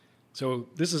So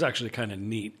this is actually kind of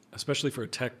neat, especially for a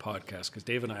tech podcast, because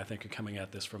Dave and I think, are coming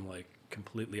at this from like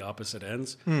completely opposite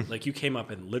ends. Like you came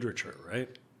up in literature, right?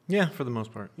 Yeah, for the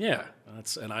most part. Yeah,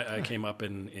 I came up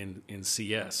in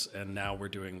CS, and now we're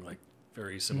doing like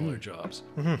very similar jobs.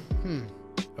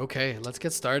 Okay, let's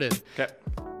get started. Okay.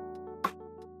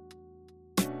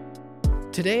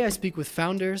 Today I speak with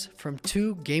founders from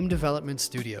 2 game development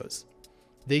studios.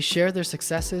 They share their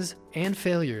successes and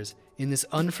failures in this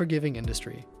unforgiving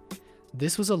industry.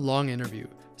 This was a long interview,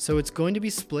 so it's going to be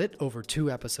split over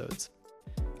 2 episodes.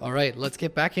 All right, let's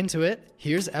get back into it.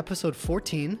 Here's episode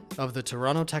 14 of the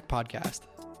Toronto Tech Podcast.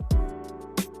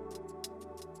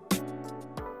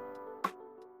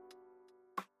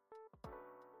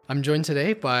 I'm joined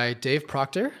today by Dave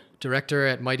Proctor, director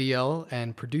at Mighty L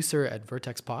and producer at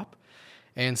Vertex Pop,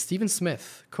 and Steven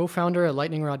Smith, co-founder at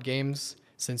Lightning Rod Games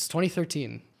since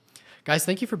 2013. Guys,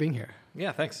 thank you for being here.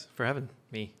 Yeah, thanks for having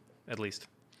me, at least.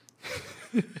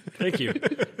 Thank you.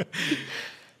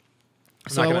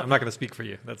 I'm not going to speak for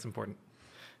you. That's important.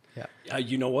 Yeah.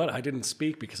 You know what? I didn't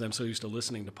speak because I'm so used to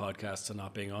listening to podcasts and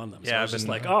not being on them. So Yeah, I was I've just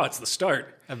been- like, oh, it's the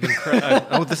start. I've been.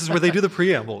 This is where they do the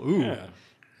preamble. Ooh. Yeah.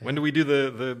 When do we do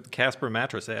the Casper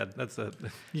mattress ad? You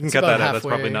can It's cut about that out. That's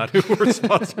probably halfway. not who we're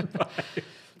sponsored by.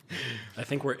 I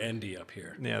think we're Endy up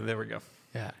here. Yeah, there we go.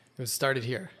 Yeah, it was started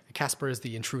here. Casper is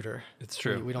the intruder. It's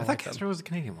true. We don't I thought like them. Casper was a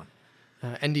Canadian one.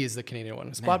 Endy is the Canadian one.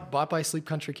 It was bought by Sleep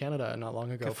Country Canada not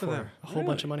long ago Good for for them. a whole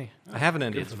bunch of money. I have an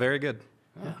Indy. It's very good.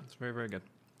 Yeah, it's very, very good.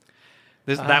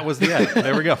 That was the ad.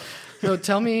 There we go. So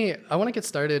tell me, I want to get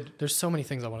started. There's so many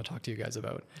things I want to talk to you guys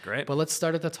about. Great. But let's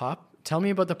start at the top. Tell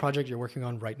me about the project you're working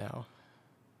on right now.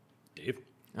 Dave?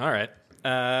 All right.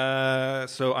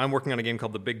 So I'm working on a game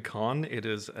called The Big Con. It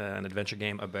is an adventure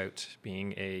game about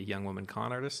being a young woman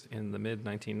con artist in the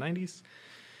mid-1990s.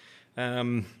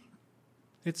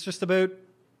 It's just about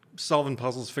solving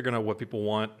puzzles, figuring out what people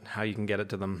want, how you can get it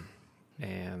to them,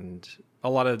 and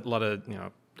a lot of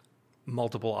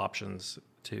multiple options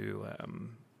to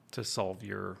solve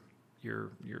your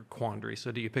quandary.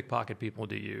 So do you pickpocket people?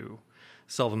 Do you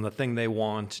sell them the thing they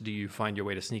want? Do you find your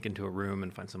way to sneak into a room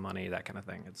and find some money? That kind of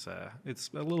thing. It's a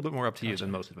little bit more up to you than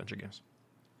most adventure games.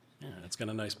 Yeah, it's got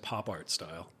a nice pop art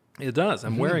style. It does.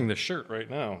 I'm wearing this shirt right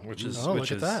now, which look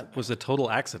at that. was a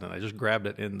total accident. I just grabbed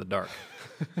it in the dark.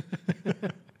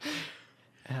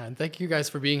 And thank you guys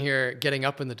for being here, getting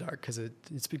up in the dark, because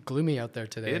it's been gloomy out there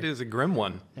today. It is a grim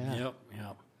one. Yeah.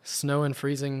 Yep. Snow and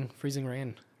freezing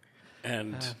rain.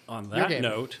 And on your that game.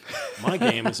 note, my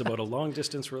game is about a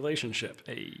long-distance relationship.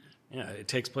 Hey. Yeah, it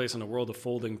takes place in a world of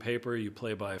folding paper. You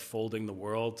play by folding the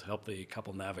world to help the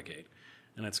couple navigate.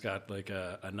 And it's got like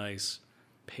a nice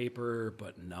paper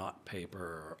but not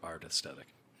paper art aesthetic.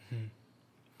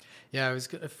 Yeah, it was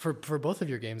for both of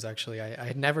your games, actually. I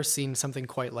had never seen something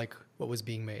quite like what was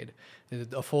being made.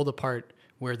 A fold apart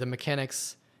where the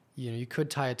mechanics, you could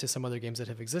tie it to some other games that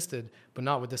have existed, but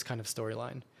not with this kind of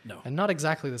storyline. No. And not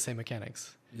exactly the same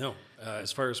mechanics. No,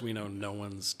 as far as we know, no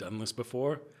one's done this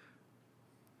before.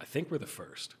 I think we're the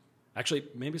first. Actually,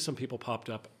 maybe some people popped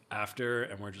up after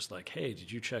and were just like, hey,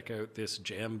 did you check out this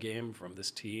jam game from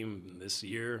this team this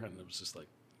year? And it was just like,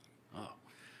 oh.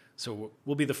 So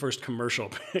we'll be the first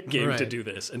commercial game to Right. do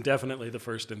this, and definitely the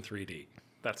first in 3D.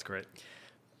 That's great.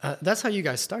 That's how you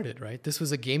guys started, right? This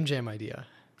was a game jam idea.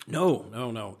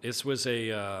 No. This was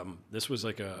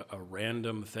like a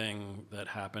random thing that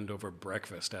happened over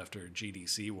breakfast after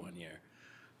GDC one year.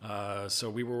 So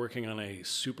we were working on a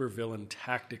supervillain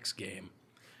tactics game,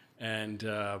 and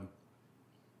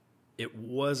it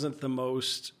wasn't the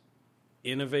most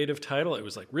innovative title. It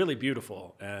was like really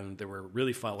beautiful, and there were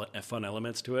really fun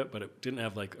elements to it, but it didn't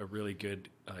have like a really good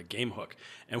game hook.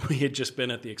 And we had just been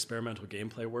at the experimental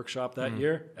gameplay workshop that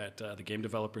year at the Game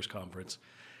Developers Conference,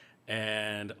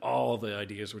 and all the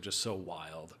ideas were just so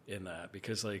wild in that,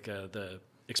 because like the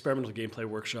experimental gameplay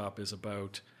workshop is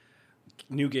about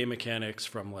new game mechanics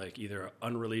from like either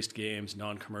unreleased games,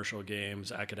 non-commercial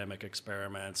games, academic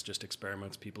experiments, just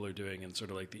experiments people are doing in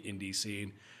sort of like the indie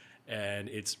scene. And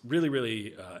it's really,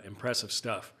 really impressive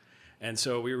stuff. And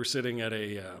so we were sitting at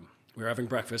we were having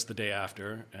breakfast the day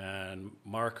after, and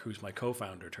Mark, who's my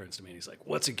co-founder, turns to me and he's like,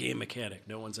 what's a game mechanic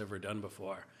no one's ever done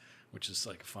before? Which is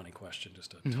like a funny question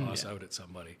just to toss out at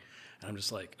somebody. And I'm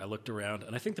just like, I looked around,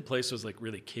 and I think the place was like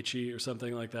really kitschy or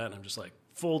something like that. And I'm just like,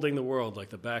 folding the world like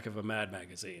the back of a Mad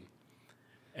magazine.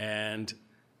 And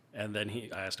then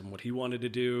I asked him what he wanted to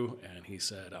do, and he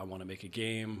said, I want to make a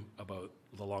game about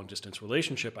the long-distance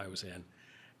relationship I was in.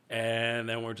 And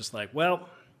then we're just like, well,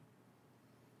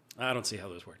 I don't see how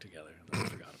those work together. And then I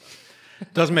forgot about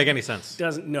it. Doesn't make any sense.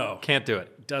 Can't do it. Can't do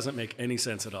it. Doesn't make any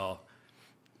sense at all.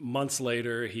 months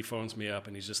later, he phones me up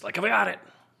and he's just like, I've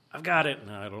got it.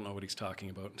 And I don't know what he's talking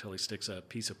about until he sticks a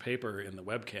piece of paper in the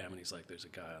webcam and he's like, there's a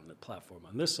guy on the platform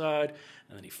on this side.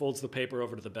 And then he folds the paper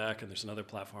over to the back and there's another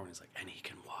platform. And he's like, and he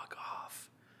can walk off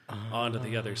onto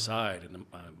the other side. And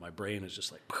my brain is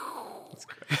just like, That's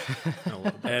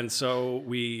great. and so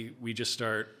we just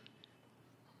start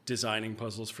designing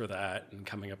puzzles for that and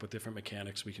coming up with different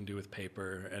mechanics we can do with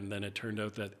paper. And then it turned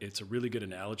out that it's a really good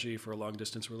analogy for a long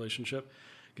distance relationship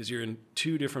because you're in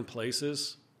two different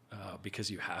places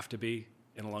because you have to be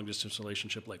in a long distance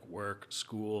relationship, like work,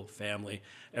 school, family.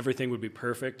 Everything would be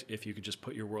perfect if you could just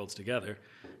put your worlds together.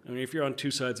 I mean, if you're on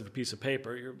two sides of a piece of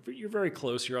paper, you're very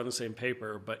close, you're on the same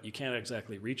paper, but you can't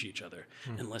exactly reach each other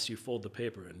unless you fold the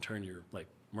paper and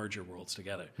merge your worlds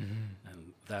together.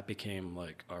 And that became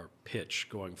like our pitch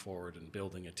going forward and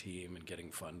building a team and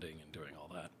getting funding and doing all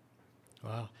that.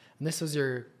 Wow. And this was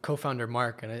your co-founder,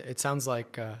 Mark, and it sounds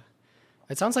like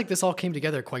this all came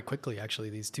together quite quickly, actually,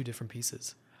 these two different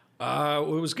pieces.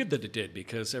 Well, it was good that it did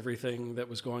because everything that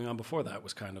was going on before that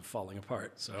was kind of falling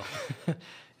apart. So,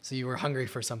 So you were hungry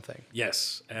for something.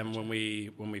 yes, and when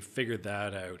we figured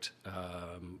that out,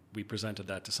 we presented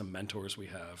that to some mentors we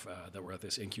have that were at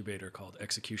this incubator called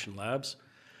Execution Labs.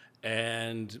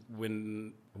 And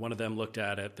when one of them looked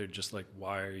at it, they're just like,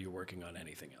 "Why are you working on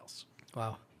anything else?"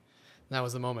 Wow. That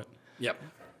was the moment. Yep.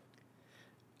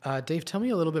 Dave, tell me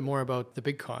a little bit more about the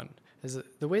Big Con.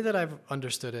 The way that I've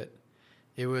understood it,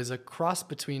 it was a cross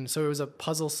between, so it was a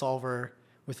puzzle solver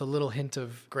with a little hint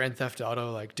of Grand Theft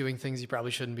Auto, like doing things you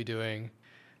probably shouldn't be doing.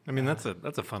 I mean, that's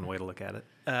a fun way to look at it.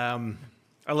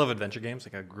 I love adventure games.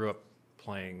 Like I grew up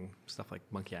playing stuff like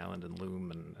Monkey Island and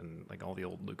Loom and like all the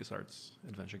old LucasArts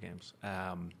adventure games.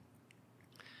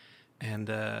 And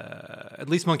at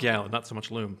least Monkey Island, not so much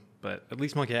Loom, but at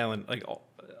least Monkey Island, like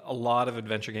a lot of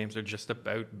adventure games are just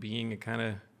about being a kind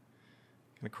of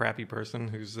crappy person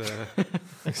who's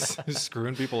who's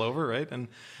screwing people over, right? And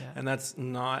that's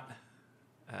not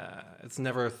it's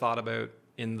never thought about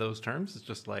in those terms. It's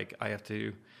just like I have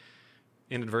to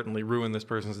inadvertently ruin this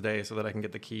person's day so that I can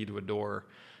get the key to a door.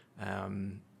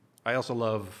 I also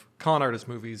love con artist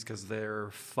movies because they're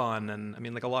fun, and I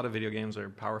mean, like a lot of video games are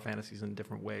power fantasies in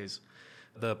different ways.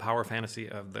 The power fantasy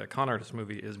of the con artist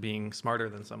movie is being smarter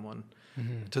than someone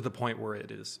to the point where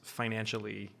it is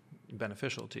financially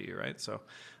beneficial to you, right? So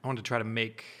I wanted to try to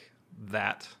make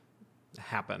that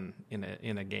happen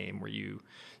in a game where you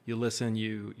listen,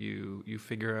 you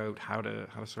figure out how to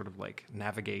sort of like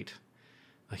navigate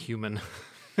a human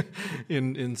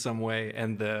in some way,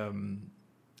 and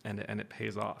it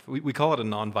pays off. We call it a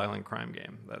non-violent crime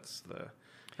game.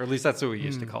 Or at least that's what we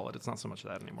used to call it. It's not so much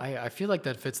that anymore. I feel like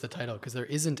that fits the title because there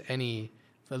isn't any,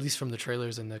 at least from the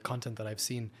trailers and the content that I've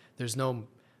seen, there's no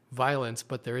violence,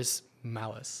 but there is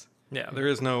malice. Yeah, there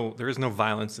is no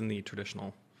violence in the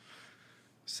traditional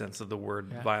sense of the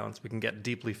word violence. We can get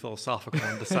deeply philosophical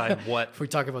and decide If we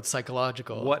talk about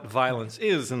psychological. what violence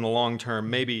is in the long term.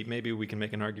 Maybe we can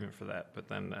make an argument for that, but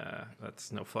then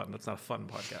that's no fun. That's not a fun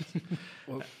podcast.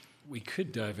 Well, we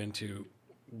could dive into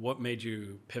what made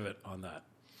you pivot on that.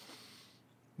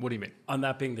 What do you mean? On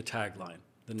that being the tagline,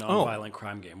 the non-violent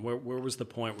crime game. Where was the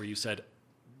point where you said,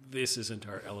 this isn't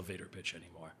our elevator pitch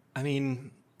anymore? I mean,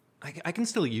 I can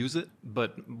still use it,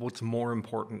 but what's more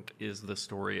important is the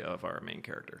story of our main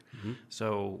character. Mm-hmm.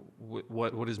 So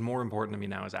what is more important to me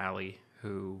now is Allie,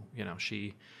 who,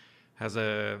 she has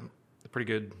a pretty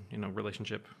good,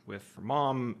 relationship with her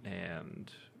mom,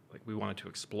 and like we wanted to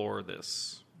explore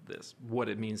this what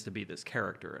it means to be this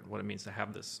character and what it means to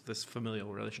have this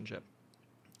familial relationship.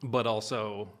 But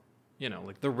also,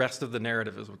 like the rest of the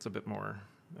narrative is what's a bit more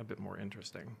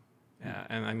interesting. Yeah,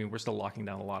 and I mean, we're still locking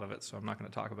down a lot of it, so I'm not going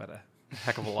to talk about a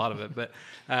heck of a lot of it. But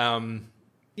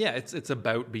it's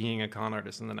about being a con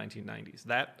artist in the 1990s.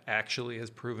 That actually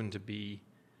has proven to be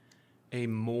a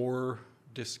more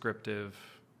descriptive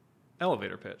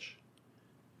elevator pitch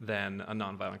than a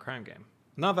nonviolent crime game.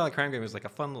 A nonviolent crime game is like a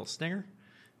fun little stinger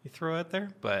you throw out there,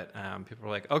 but people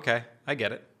are like, okay, I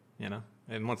get it,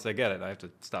 And once they get it, I have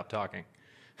to stop talking.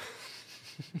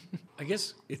 I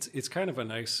guess it's kind of a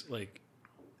nice, like,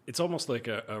 it's almost like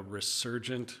a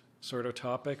resurgent sort of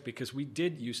topic because we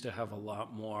did used to have a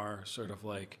lot more sort of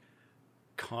like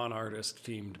con artist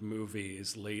themed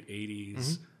movies, late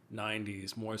 80s,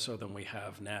 90s, more so than we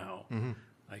have now. Mm-hmm.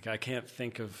 Like I can't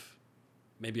think of,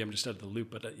 maybe I'm just out of the loop,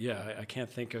 but I can't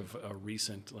think of a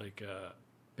recent like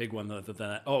big one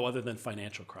other than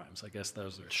financial crimes. I guess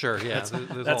those are sure. Yeah,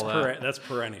 that's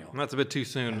perennial. That's a bit too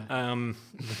soon.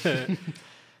 Yeah.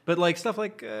 But like stuff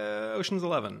like Ocean's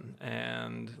 11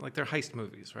 and like they're heist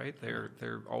movies, right?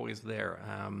 They're always there.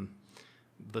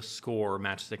 The Score,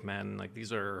 Matchstick Men, like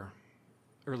these are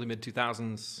early mid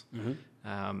 2000s.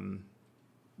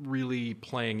 Really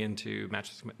playing into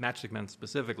Matchstick Men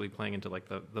specifically, playing into like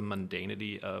the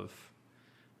mundanity of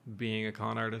being a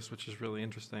con artist, which is really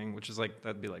interesting. Which is like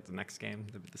that'd be like the next game,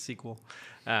 the sequel.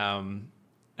 And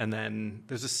then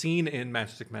there's a scene in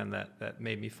Matchstick Men that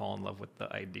made me fall in love with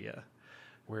the idea,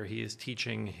 where he is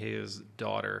teaching his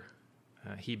daughter,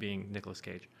 he being Nicolas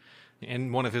Cage,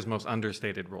 in one of his most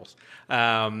understated roles,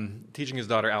 teaching his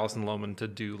daughter Alison Lohman to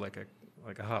do like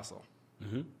a hustle.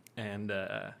 And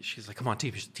she's like, "Come on,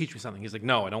 teach me something." He's like,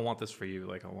 "No, I don't want this for you.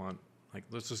 Like, I want, like,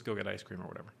 let's just go get ice cream or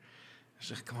whatever."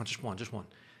 She's like, "Come on, just one."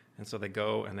 And so they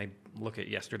go and they look at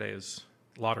yesterday's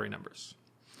lottery numbers,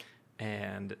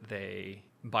 and they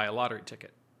buy a lottery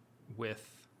ticket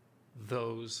with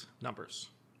those numbers,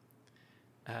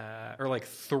 or like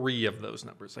 3 of those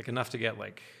numbers, like enough to get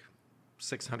like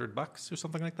 $600 or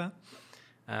something like that.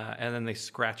 And then they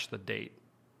scratch the date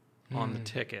on the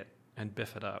ticket and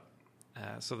biff it up.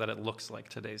 So that it looks like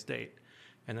today's date.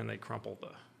 And then they crumple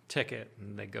the ticket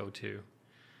and they go to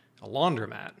a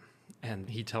laundromat and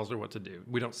he tells her what to do.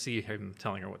 We don't see him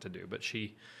telling her what to do, but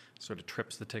she sort of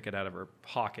trips the ticket out of her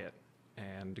pocket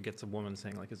and gets a woman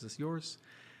saying, like, "Is this yours?"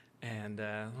 And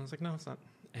I was like, "No, it's not."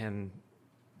 And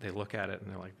they look at it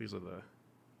and they're like, these are the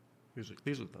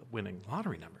winning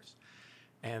lottery numbers.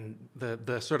 And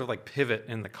the sort of like pivot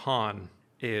in the con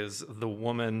is the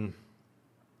woman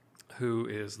who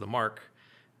is the mark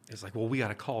is like, "Well, we got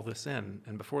to call this in."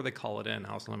 And before they call it in,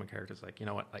 Alison Lohman character's like, "You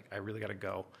know what? Like, I really got to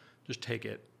go. Just take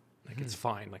it. Like, it's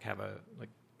fine. Like, have a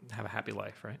happy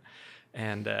life, right?"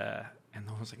 And the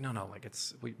woman's like, "No. Like,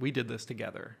 we did this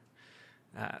together.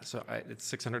 So it's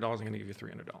 $600. I'm going to give you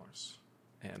 $300,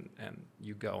 and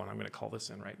you go. And I'm going to call this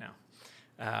in right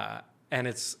now." And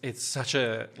it's such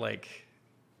a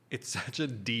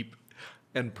deep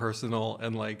and personal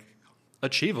and like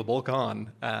achievable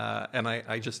con, and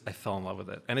I fell in love with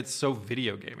it. And it's so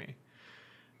video gamey.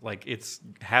 Like, it's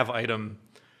have item.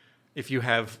 If you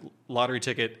have lottery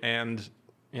ticket and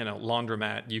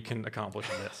laundromat, you can accomplish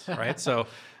this, right? So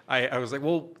I was like,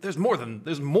 well, there's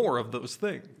more of those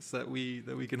things that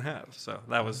we can have. So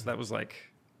that was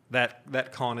like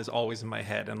that con is always in my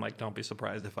head, and like, don't be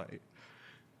surprised if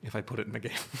I put it in the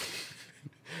game.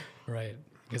 Right,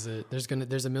 because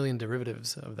there's a million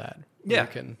derivatives of that. Yeah.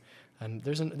 And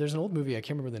there's an old movie I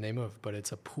can't remember the name of, but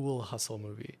it's a pool hustle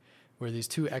movie where these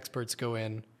 2 experts go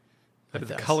in.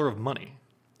 The Color of Money.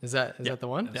 Is that the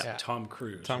one? That's Tom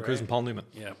Cruise. Tom Cruise and Paul Newman.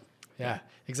 Yeah. Yeah,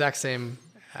 exact same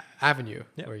avenue,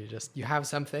 Yeah. where you have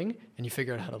something and you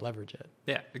figure out how to leverage it.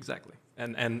 Yeah, exactly.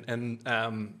 And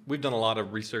we've done a lot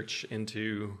of research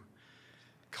into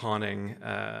conning.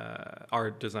 Our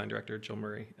design director, Jill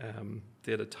Murray,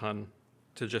 did a ton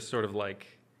to just sort of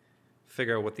like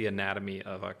figure out what the anatomy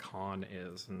of a con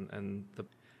is, and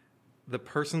the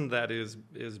person that is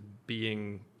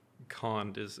being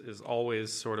conned is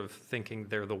always sort of thinking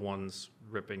they're the ones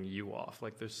ripping you off.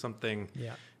 Like, there's something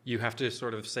you have to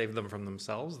sort of save them from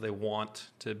themselves. They want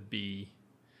to be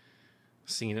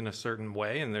seen in a certain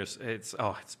way, and it's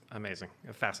amazing,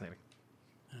 fascinating.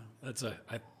 Yeah,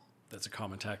 that's a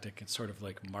common tactic. It's sort of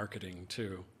like marketing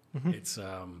too. It's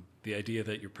the idea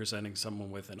that you're presenting someone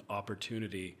with an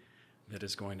opportunity that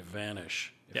is going to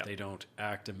vanish if they don't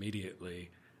act immediately,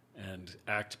 and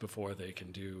act before they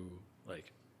can do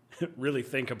like really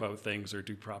think about things or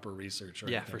do proper research or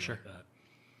anything for sure. like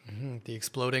that. The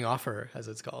exploding offer, as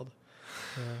it's called,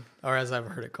 or as I've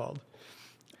heard it called.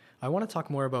 I want to talk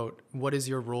more about what is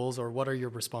your roles or what are your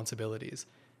responsibilities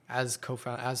as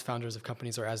as founders of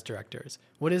companies or as directors.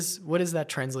 What does that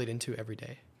translate into every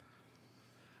day?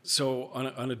 So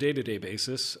on a day-to-day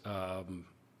basis,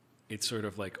 it's sort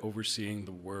of like overseeing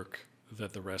the work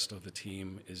that the rest of the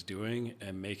team is doing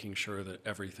and making sure that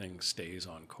everything stays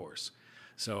on course.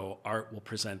 So art will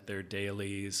present their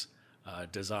dailies,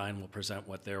 design will present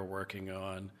what they're working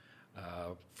on,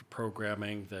 for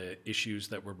programming, the issues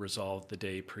that were resolved the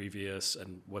day previous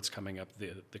and what's coming up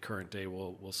the current day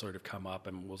will sort of come up,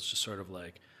 and we'll just sort of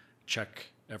like check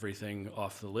everything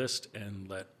off the list and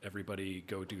let everybody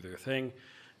go do their thing.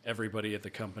 Everybody at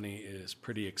the company is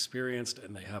pretty experienced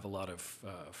and they have a lot of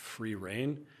free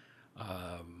reign.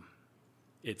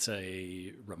 It's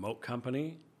a remote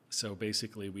company, so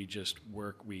basically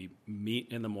we meet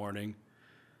in the morning,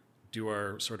 do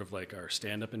our sort of like our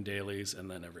stand-up and dailies, and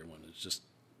then everyone is just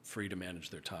free to manage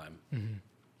their time. Mm-hmm.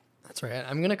 That's right.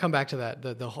 I'm going to come back to that,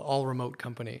 the all remote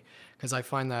company, because I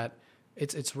find that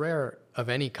it's rare of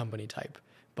any company type.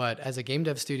 But as a game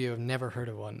dev studio, I've never heard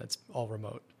of one that's all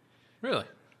remote. Really?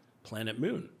 Planet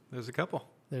Moon. There's a couple.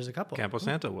 There's a couple. Campo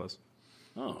Santo was.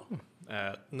 Oh,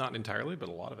 Not entirely, but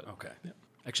a lot of it. okay.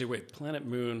 Actually, wait, Planet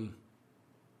Moon,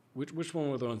 which one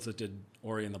were the ones that did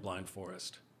Ori and the Blind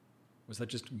Forest? Was that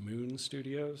just Moon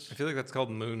Studios? I feel like that's called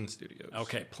Moon Studios.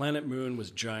 Okay, Planet Moon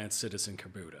was Giant Citizen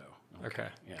Kabuto. Okay,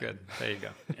 yeah. good. There you go.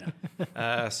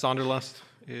 Yeah. Sonderlust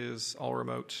is all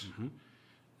remote.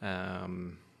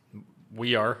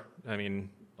 We are,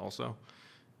 also,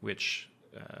 which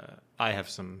I have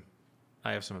some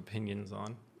opinions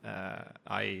on.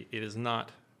 It is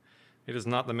not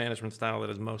the management style that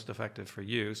is most effective for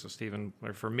you. So Stephen,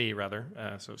 or for me rather.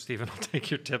 So Stephen, I'll take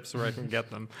your tips where I can get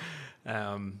them.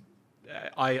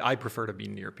 I prefer to be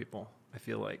near people. I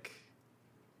feel like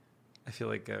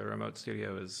a remote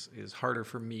studio is harder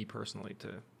for me personally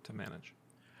to manage.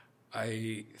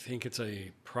 I think it's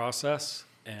a process,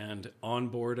 and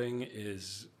onboarding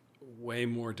is way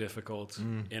more difficult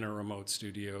in a remote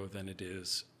studio than it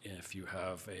is if you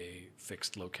have a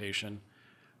fixed location,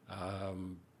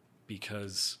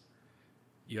 because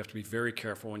you have to be very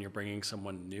careful when you're bringing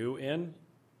someone new in,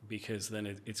 because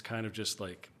then it's kind of just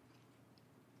like,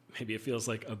 maybe it feels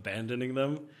like abandoning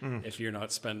them if you're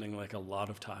not spending like a lot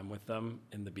of time with them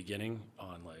in the beginning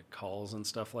on like calls and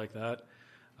stuff like that.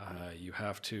 You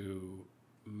have to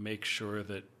make sure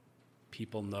that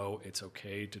people know it's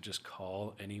okay to just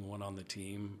call anyone on the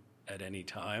team at any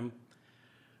time,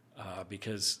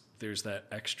 because there's that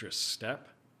extra step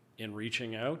in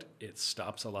reaching out. It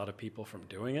stops a lot of people from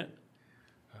doing it.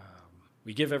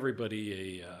 We give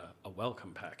everybody a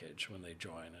welcome package when they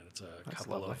join, and it's a That's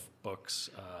couple lovely. of books.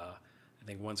 I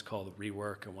think one's called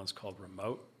Rework and one's called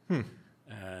Remote.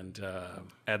 And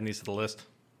Adding these to the list.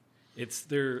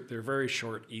 they're very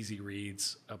short, easy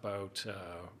reads about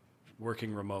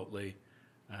working remotely,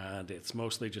 and it's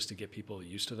mostly just to get people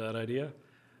used to that idea.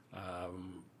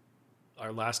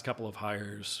 Our last couple of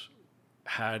hires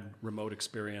had remote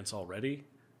experience already,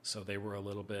 so they were a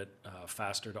little bit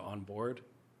faster to onboard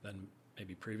than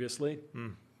maybe previously.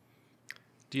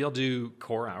 Do y'all do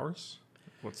core hours?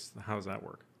 How does that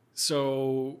work?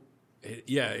 So,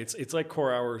 it's like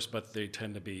core hours, but they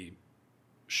tend to be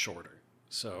shorter.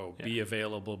 So be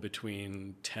available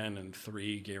between 10 and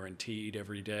 3 guaranteed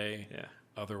every day. Yeah.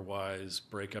 Otherwise,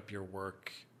 break up your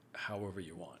work however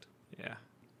you want. Yeah.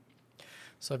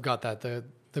 So I've got that.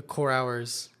 The core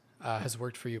hours has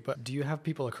worked for you, but do you have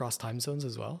people across time zones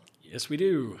as well? Yes, we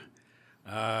do.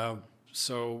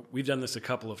 So we've done this a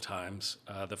couple of times.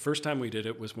 The first time we did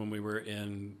it was when we were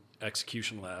in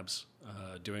Execution Labs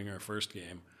doing our first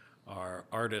game. Our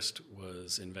artist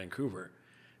was in Vancouver.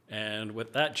 And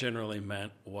what that generally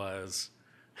meant was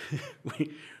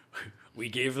we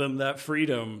gave them that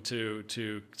freedom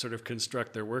to sort of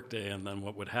construct their workday. And then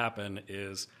what would happen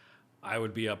is I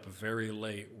would be up very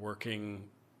late working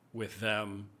with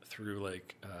them through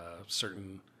like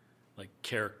certain like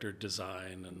character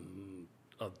design and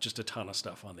just a ton of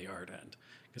stuff on the art end,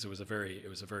 because it was a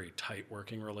very tight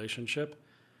working relationship,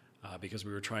 because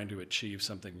we were trying to achieve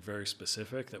something very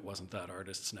specific that wasn't that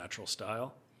artist's natural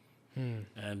style.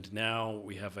 And now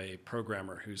we have a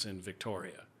programmer who's in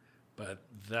Victoria, but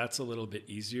that's a little bit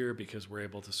easier because we're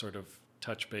able to sort of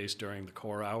touch base during the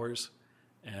core hours,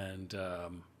 and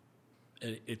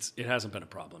it hasn't been a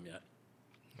problem yet.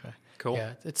 Okay. Cool.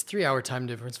 Yeah, it's 3-hour time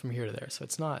difference from here to there, so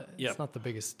it's not Yep. the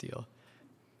biggest deal.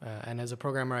 And as a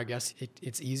programmer, I guess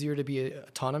it's easier to be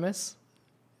autonomous.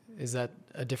 Is that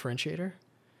a differentiator?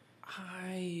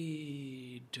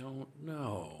 I don't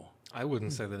know. I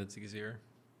wouldn't say that it's easier.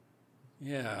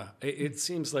 Yeah, it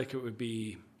seems like it would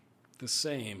be the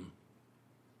same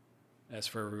as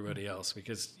for everybody else,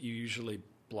 because you usually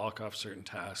block off certain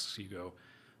tasks. You go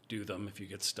do them. If you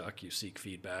get stuck, you seek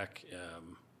feedback,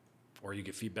 or you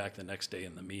get feedback the next day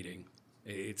in the meeting.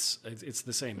 It's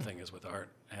the same thing as with art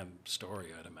and story,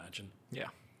 I'd imagine. Yeah.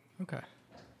 Okay,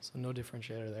 so no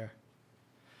differentiator there.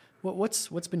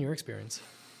 What's been your experience?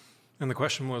 And the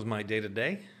question was my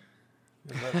day-to-day?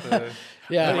 Is that the,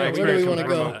 Yeah, my where do experience we want to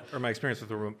with go? remote- or my experience with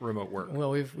the remote work? Well,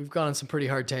 we've gone on some pretty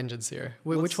hard tangents here.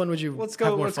 Which one would you? Let's have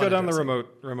go. more Let's fun go down the addressing?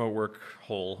 remote work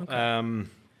hole. Okay.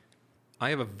 I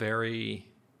have I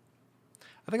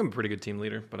think I'm a pretty good team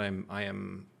leader, but I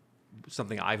am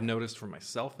something I've noticed for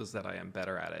myself is that I am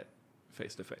better at it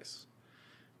face to face.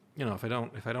 You know, if I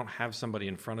don't have somebody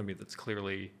in front of me that's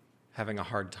clearly having a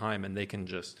hard time, and they can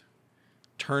just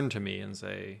turn to me and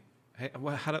say, "Hey,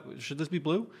 should this be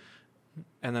blue?"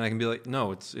 And then I can be like,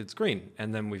 "No, it's green,"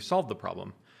 and then we've solved the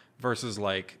problem. Versus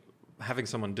like having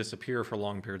someone disappear for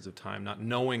long periods of time, not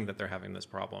knowing that they're having this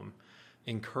problem,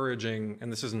 encouraging,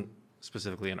 and this isn't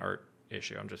specifically an art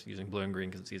issue. I'm just using blue and green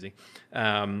because it's easy.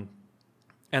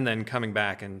 And then coming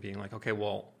back and being like, okay,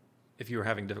 well, if you were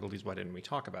having difficulties, why didn't we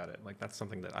talk about it? Like, that's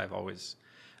something that I've always,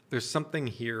 there's something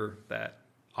here that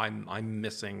I'm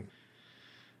missing.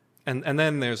 And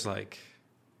then there's like,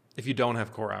 if you don't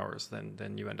have core hours,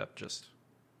 then you end up just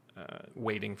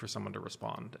waiting for someone to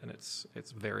respond, and it's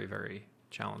very, very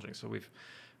challenging. So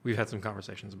we've had some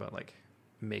conversations about like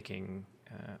making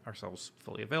ourselves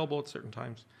fully available at certain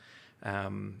times.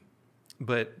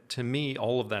 But to me,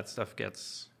 all of that stuff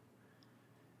gets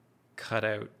cut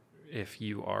out if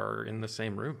you are in the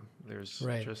same room. There's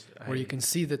just where you can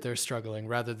see that they're struggling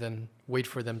rather than wait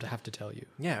for them to have to tell you.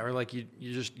 Yeah, or like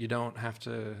you don't have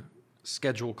to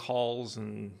schedule calls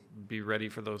and be ready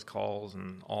for those calls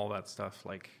and all that stuff.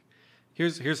 Like,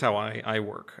 here's how I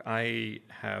work. I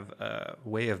have a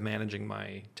way of managing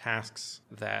my tasks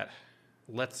that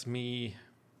lets me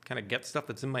kind of get stuff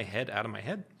that's in my head out of my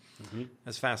head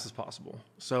as fast as possible.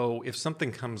 So if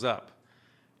something comes up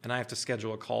and I have to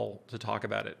schedule a call to talk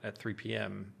about it at 3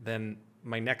 p.m., then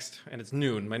and it's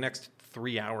noon, my next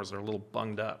 3 hours are a little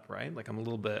bunged up, right? Like I'm a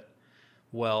little bit,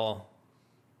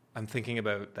 I'm thinking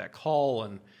about that call,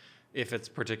 and if it's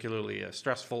particularly a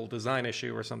stressful design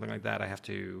issue or something like that,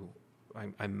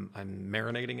 I'm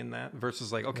marinating in that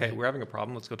versus like, okay, we're having a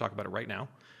problem, let's go talk about it right now.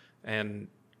 And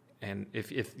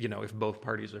if both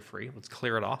parties are free, let's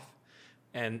clear it off.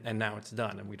 And now it's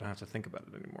done, and we don't have to think about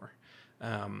it anymore.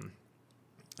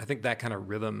 I think that kind of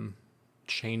rhythm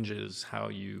changes how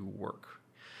you work,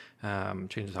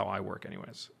 changes how I work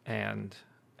anyways. And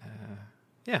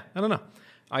I don't know.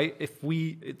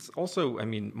 It's also,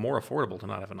 more affordable to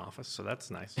not have an office, so that's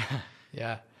nice.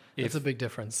 Yeah, it's a big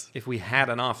difference. If we had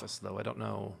an office, though, I don't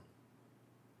know.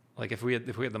 Like if we had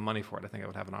the money for it, I think I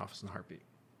would have an office in a heartbeat.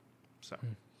 So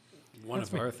one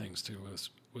of our things too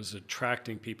was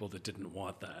attracting people that didn't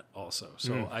want that also.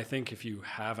 So I think if you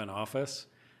have an office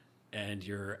and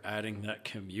you're adding that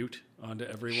commute onto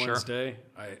everyone's day,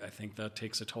 I think that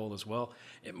takes a toll as well.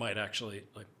 It might actually,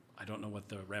 like, I don't know what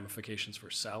the ramifications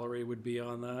for salary would be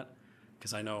on that,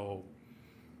 because I don't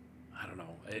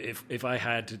know, if I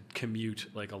had to commute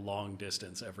like a long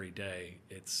distance every day,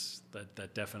 it's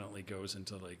that definitely goes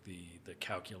into like the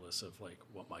calculus of like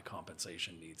what my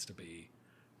compensation needs to be.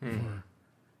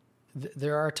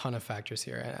 There are a ton of factors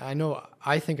here. I know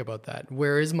I think about that.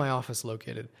 Where is my office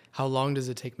located? How long does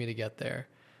it take me to get there?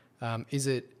 Is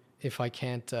it, if I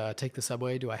can't take the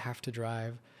subway, do I have to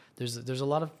drive? There's a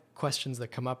lot of questions that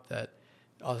come up that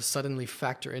suddenly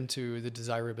factor into the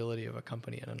desirability of a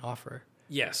company and an offer.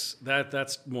 Yes,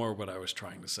 that's more what I was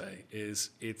trying to say, is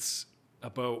it's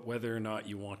about whether or not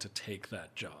you want to take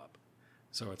that job.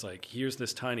 So it's like, here's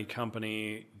this tiny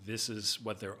company, this is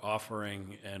what they're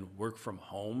offering, and work from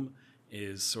home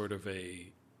is sort of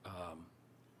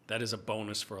that is a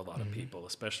bonus for a lot of people,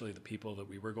 especially the people that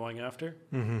we were going after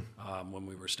when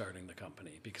we were starting the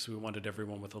company, because we wanted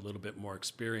everyone with a little bit more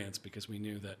experience, because we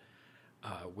knew that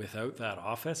without that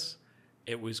office,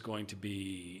 it would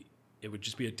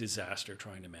just be a disaster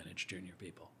trying to manage junior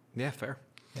people. Yeah, fair.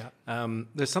 Yeah.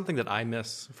 There's something that I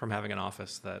miss from having an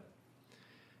office that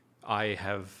I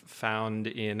have found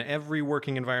in every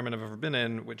working environment I've ever been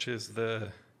in, which is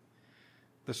the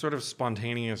sort of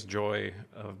spontaneous joy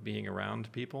of being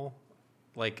around people.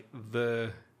 Like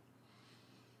there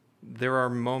are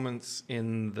moments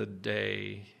in the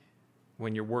day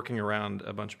when you're working around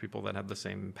a bunch of people that have the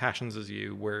same passions as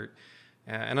you, where,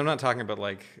 and I'm not talking about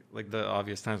like the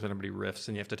obvious times when everybody riffs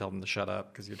and you have to tell them to shut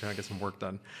up because you're trying to get some work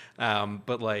done.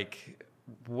 But like,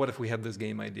 what if we had this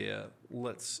game idea?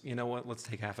 Let's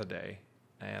take half a day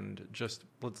and just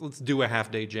let's do a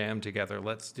half day jam together.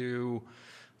 Let's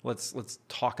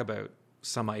talk about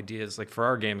some ideas, like for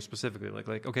our game specifically,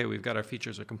 like okay, we've got our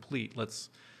features are complete. Let's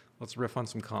riff on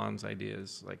some cons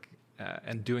ideas, like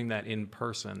and doing that in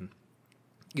person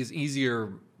is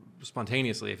easier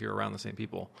spontaneously if you're around the same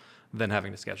people than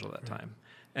having to schedule that time.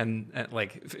 And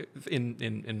like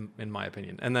in my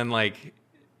opinion, and then like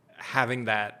having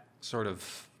that sort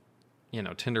of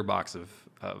tinderbox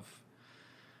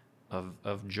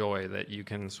of joy that you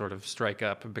can sort of strike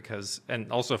up, because,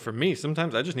 and also for me,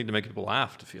 sometimes I just need to make people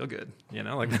laugh to feel good,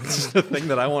 like that's just the thing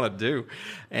that I want to do.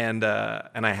 And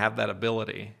I have that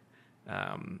ability,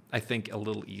 I think a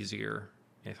little easier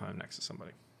if I'm next to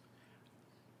somebody.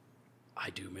 I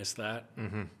do miss that.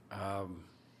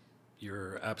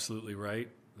 You're absolutely right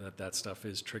that stuff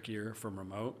is trickier from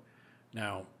remote.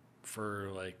 Now, for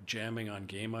like jamming on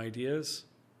game ideas,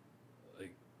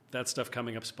 like that stuff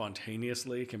coming up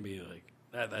spontaneously can be like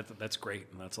that's great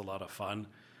and that's a lot of fun.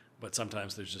 But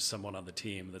sometimes there's just someone on the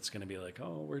team that's going to be like,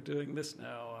 "Oh, we're doing this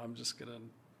now.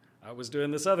 I was doing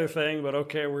this other thing, but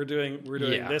okay, we're doing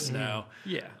this now."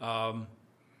 Yeah.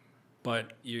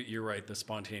 But you're right. The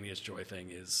spontaneous joy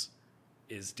thing is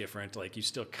is different. Like you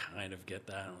still kind of get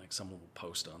that, like someone will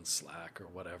post on Slack or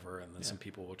whatever, and then some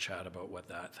people will chat about what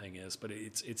that thing is, but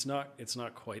it's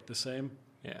not quite the same.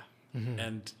 Yeah.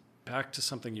 And back to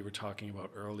something you were talking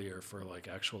about earlier for like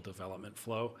actual development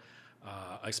flow.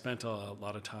 I spent a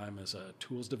lot of time as a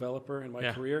tools developer in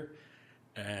my career,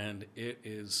 and it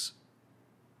is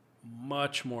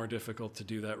much more difficult to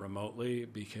do that remotely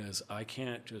because I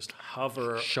can't just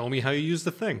hover. Show me how you use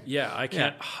the thing. Yeah, I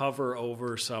can't hover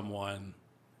over someone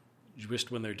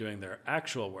just when they're doing their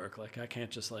actual work. Like I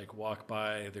can't just like walk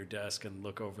by their desk and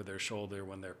look over their shoulder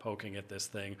when they're poking at this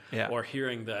thing, or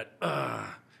hearing that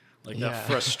that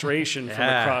frustration from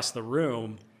across the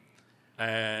room,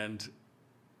 and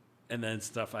then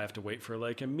stuff I have to wait for,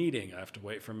 like a meeting. I have to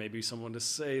wait for maybe someone to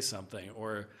say something,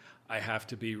 or I have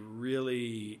to be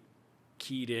really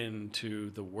keyed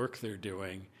into the work they're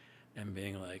doing and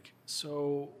being like,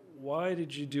 so why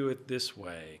did you do it this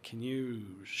way? Can you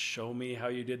show me how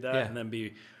you did that? And then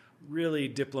be really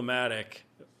diplomatic,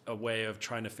 a way of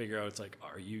trying to figure out, it's like,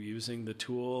 are you using the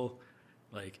tool?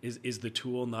 Like, is the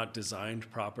tool not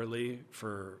designed properly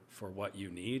for what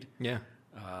you need? Yeah.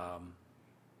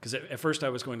 Because at first I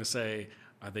was going to say,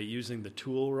 are they using the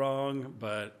tool wrong?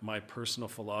 But my personal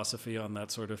philosophy on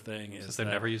that sort of thing is they're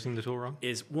never using the tool wrong?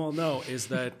 Is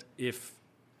that if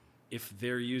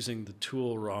they're using the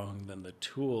tool wrong, then the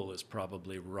tool is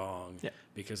probably wrong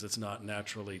because it's not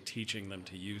naturally teaching them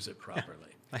to use it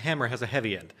properly. A hammer has a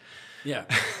heavy end. Yeah.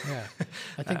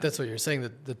 I think that's what you're saying,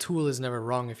 that the tool is never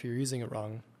wrong if you're using it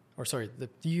wrong. Or sorry, the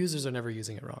users are never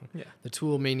using it wrong. Yeah. The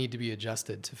tool may need to be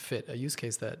adjusted to fit a use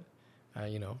case that,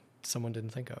 someone didn't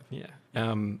think of. Yeah.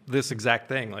 This exact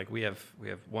thing, like we have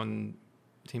one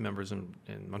team members in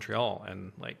Montreal,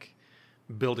 and like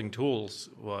building tools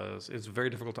it's very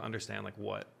difficult to understand like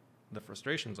what the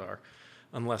frustrations are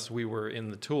unless we were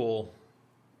in the tool.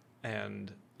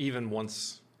 And even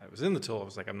once I was in the tool, I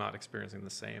was like, I'm not experiencing the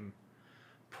same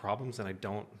problems, and I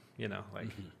don't,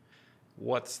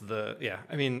 what's the,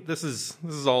 I mean, this is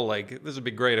all like, this would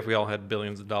be great if we all had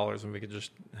billions of dollars and we could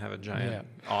just have a giant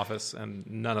office and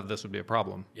none of this would be a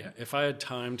problem. Yeah, if I had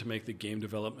time to make the game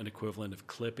development equivalent of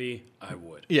Clippy, I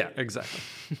would. Yeah, exactly.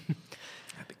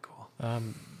 That'd be cool.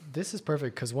 This is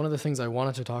perfect because one of the things I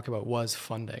wanted to talk about was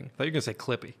funding. I thought you were going to say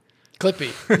Clippy.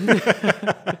 Clippy.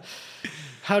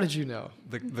 How did you know?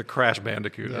 The Crash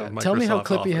Bandicoot of Microsoft Tell me how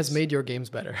Clippy Office has made your games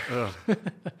better.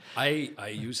 I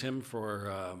use him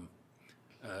for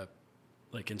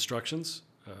like instructions.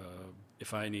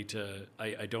 If I need to,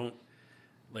 I don't,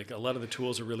 like a lot of the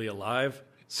tools are really alive.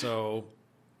 So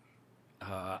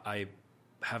I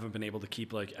haven't been able to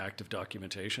keep like active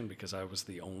documentation because I was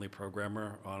the only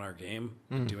programmer on our game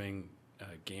doing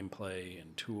gameplay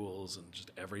and tools and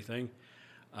just everything.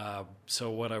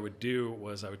 So what I would do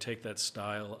was I would take that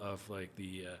style of like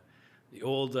the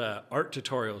old art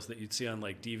tutorials that you'd see on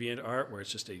like DeviantArt, where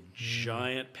it's just a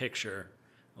giant picture,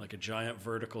 like a giant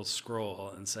vertical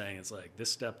scroll, and saying it's like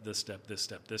this step, this step, this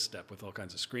step, this step, with all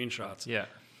kinds of screenshots. Yeah.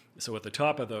 So at the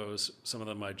top of those, some of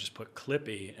them I just put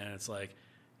Clippy, and it's like,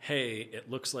 hey, it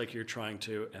looks like you're trying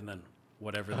to, and then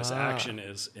whatever this action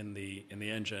is in the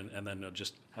engine, and then it'll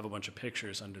just have a bunch of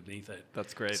pictures underneath it.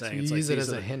 That's great. So you use it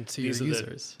as a hint to your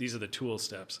users. These are the tool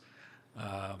steps.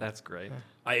 That's great.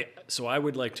 So I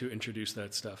would like to introduce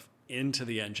that stuff into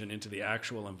the engine, into the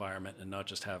actual environment, and not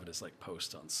just have it as like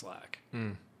posts on Slack.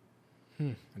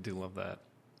 I do love that.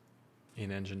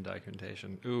 In-engine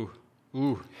documentation.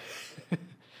 Ooh.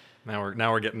 Now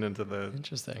we're getting into the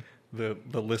interesting. The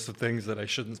list of things that I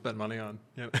shouldn't spend money on.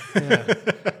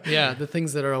 Yeah, the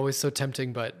things that are always so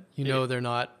tempting, but they're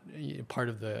not part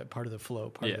of the flow,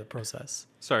 part of the process.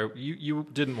 Sorry, you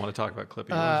didn't want to talk about Clippy.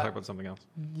 You wanted to talk about something else.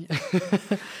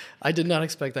 I did not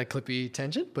expect that Clippy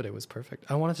tangent, but it was perfect.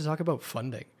 I wanted to talk about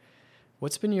funding.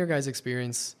 What's been your guys'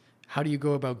 experience? How do you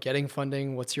go about getting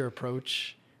funding? What's your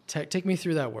approach? Take me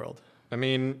through that world. I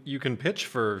mean, you can pitch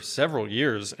for several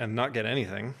years and not get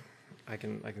anything. I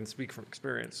can speak from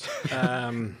experience.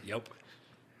 Yep.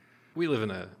 We live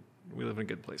in a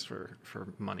good place for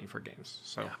money for games.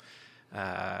 So,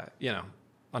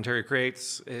 Ontario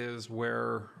Creates is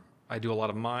where I do a lot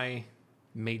of my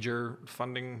major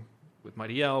funding with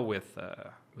Mighty L, with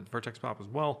Vertex Pop as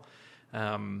well.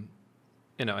 And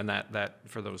that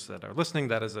for those that are listening,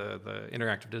 that is the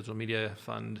Interactive Digital Media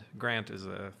Fund grant is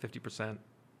a 50%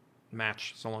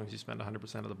 match so long as you spend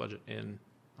 100% of the budget in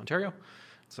Ontario.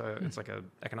 So it's like a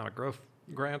economic growth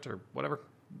grant or whatever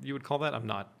you would call that.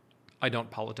 I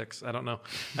don't politics. I don't know.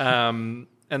 And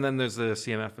then there's the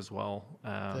CMF as well.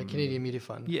 The Canadian Media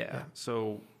Fund. Yeah.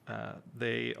 So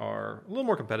they are a little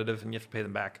more competitive and you have to pay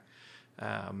them back.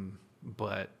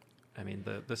 But I mean,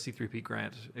 the C3P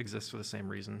grant exists for the same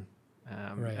reason.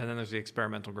 Right. And then there's the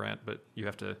experimental grant, but you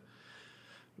have to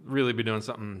really be doing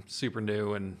something super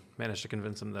new and manage to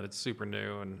convince them that it's super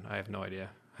new. And I have no idea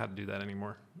how to do that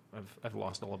anymore. I've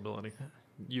lost all ability.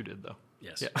 You did, though.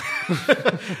 Yes. Yeah.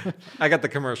 I got the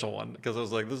commercial one because I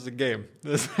was like, this is a game.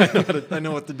 I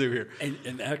know what to do here.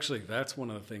 And actually, that's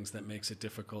one of the things that makes it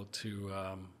difficult to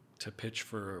pitch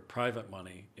for private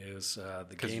money is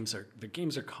the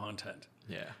games are content.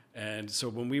 Yeah. And so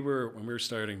when we were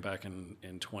starting back in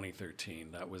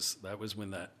 2013, that was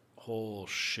when that whole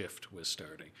shift was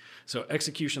starting. So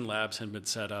Execution Labs had been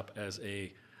set up as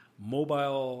a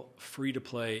mobile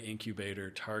free-to-play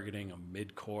incubator targeting a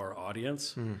mid-core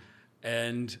audience.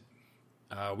 And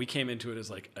we came into it as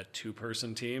like a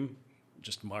 2-person team,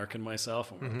 just Mark and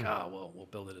myself, and we're like, we'll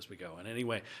build it as we go. And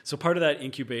anyway, so part of that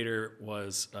incubator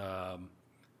was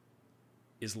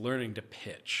is learning to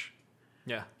pitch.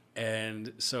 Yeah.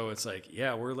 And so it's like,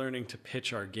 we're learning to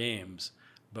pitch our games,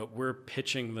 but we're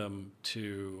pitching them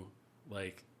to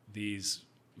like these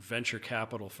venture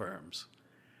capital firms.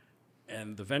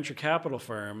 And the venture capital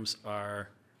firms are,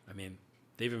 I mean,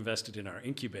 they've invested in our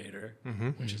incubator,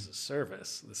 which is a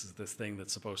service. This is this thing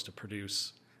that's supposed to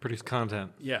produce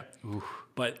content. Yeah. Oof.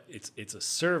 But it's a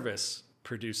service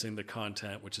producing the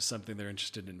content, which is something they're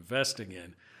interested in investing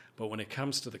in. But when it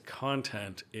comes to the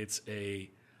content, it's a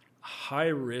high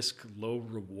risk, low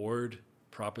reward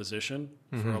proposition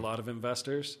for a lot of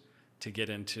investors to get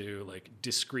into like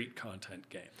discrete content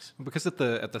games. Because at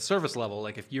the service level,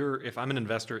 like if I'm an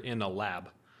investor in a lab,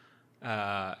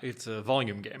 it's a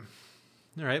volume game.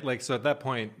 All right. Like, so at that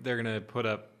point they're going to put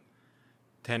up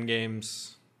 10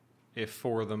 games. If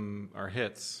 4 of them are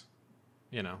hits,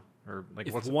 or like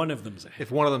if one of them's a hit.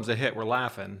 If one of them's a hit, we're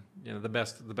laughing. The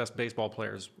best baseball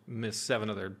players miss 7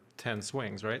 of their 10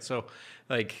 swings, right? So,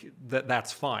 like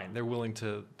that's fine. They're willing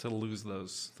to lose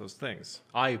those things.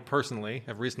 I personally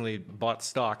have recently bought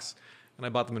stocks, and I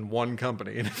bought them in one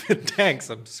company, and if it tanks,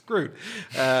 I'm screwed.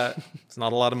 It's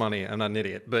not a lot of money. I'm not an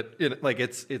idiot, but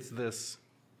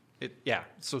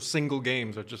So single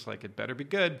games are just like, it better be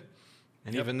good.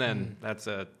 And even then, that's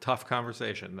a tough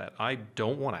conversation that I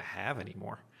don't want to have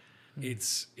anymore.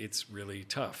 It's really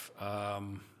tough.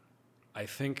 I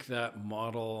think that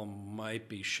model might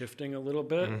be shifting a little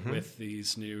bit with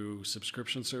these new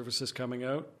subscription services coming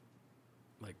out.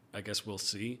 Like, I guess we'll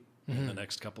see in the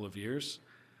next couple of years.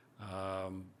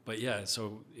 But yeah,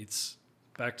 so it's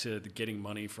back to the getting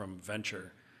money from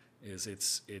venture.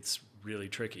 It's really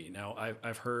tricky. Now,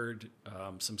 I've heard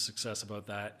some success about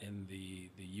that in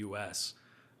the U.S.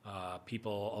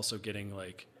 People also getting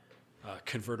like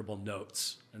convertible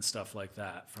notes and stuff like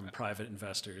that from private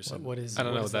investors. I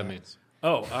don't know what that means.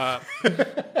 Oh,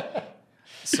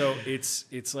 so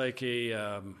it's like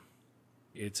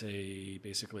it's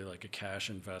basically like a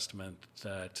cash investment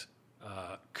that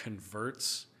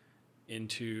converts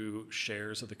into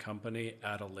shares of the company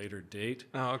at a later date.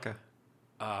 Oh, okay.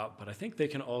 But I think they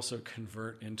can also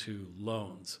convert into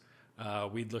loans.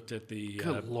 We'd looked at the...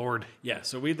 Good Lord. Yeah,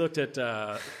 so we looked at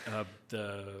the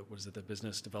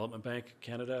Business Development Bank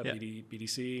Canada, Yeah.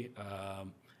 BDC,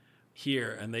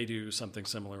 here, and they do something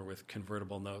similar with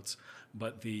convertible notes.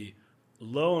 But the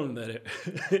loan that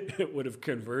it would have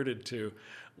converted to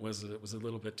was a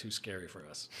little bit too scary for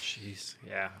us. Jeez.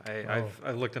 Yeah,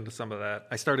 I've looked into some of that.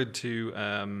 I started to...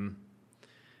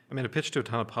 I pitched to a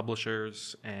ton of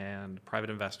publishers and private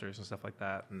investors and stuff like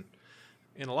that. And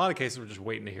in a lot of cases, we're just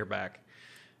waiting to hear back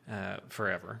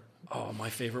forever. Oh, my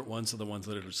favorite ones are the ones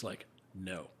that are just like,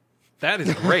 no. That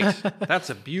is great. That's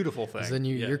a beautiful thing. Then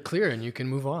you're clear and you can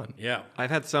move on. Yeah.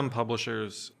 I've had some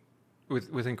publishers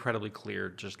with incredibly clear,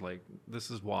 just like,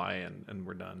 this is why, and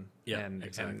we're done. Yeah, and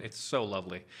exactly. it's so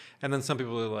lovely. And then some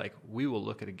people are like, we will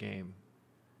look at a game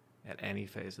at any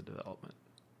phase of development.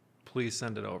 Please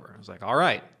send it over. I was like, all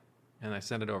right. And I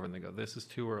send it over, and they go, this is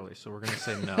too early, so we're going to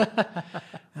say no. And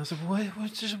I was like,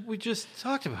 what? We just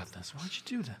talked about this. Why'd you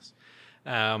do this?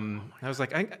 I was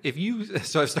like,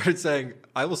 so I started saying,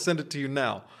 I will send it to you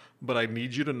now, but I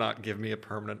need you to not give me a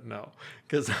permanent no,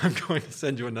 because I'm going to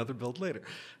send you another build later.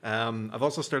 I've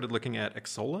also started looking at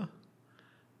Xsolla,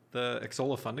 the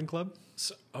Xsolla Funding Club.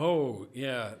 So,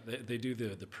 yeah, they do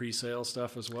the pre-sale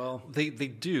stuff as well. They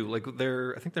do. Like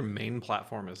I think their main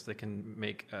platform is they can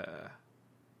make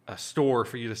a store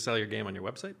for you to sell your game on your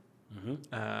website,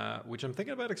 which I'm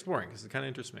thinking about exploring because it kind of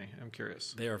interests me. I'm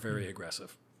curious. They are very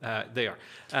aggressive. They are.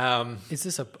 Is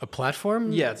this a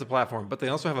platform? Yeah, it's a platform, but they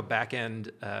also have a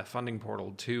back-end funding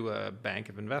portal to a bank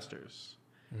of investors.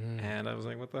 And I was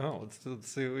like, what the hell? Let's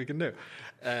see what we can do.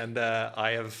 And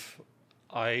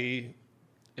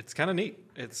it's kind of neat.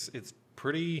 It's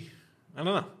pretty, I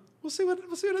don't know. we'll see what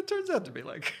it turns out to be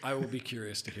like. I will be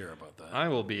curious to hear about that. I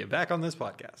will be back on this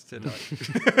podcast to tell you.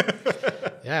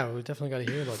 Yeah, we definitely got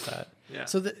to hear about that. Yeah.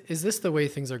 So is this the way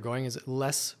things are going? Is it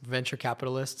less venture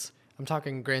capitalists? I'm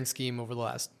talking grand scheme over the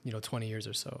last 20 years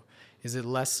or so. Is it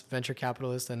less venture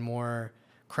capitalists and more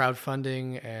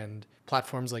crowdfunding and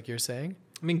platforms like you're saying?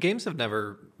 I mean, games have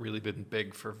never really been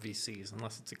big for VCs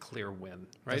unless it's a clear win,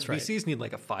 right? That's right. VCs need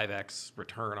like a 5x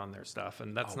return on their stuff,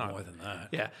 and that's not more than that.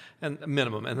 Yeah, and a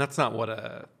minimum, and that's not what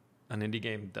an indie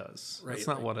game does. Right. That's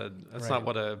not what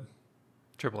a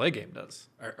AAA game does.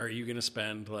 Are you going to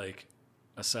spend like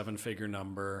a 7-figure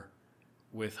number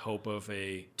with hope of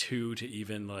a 2 to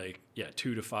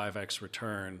 5x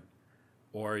return,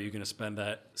 or are you going to spend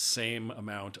that same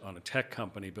amount on a tech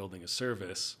company building a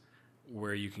service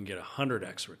where you can get a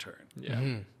 100x return? Yeah.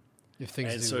 Mm-hmm. If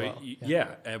things And do so well.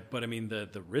 but I mean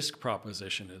the risk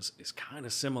proposition is kind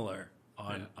of similar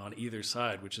on either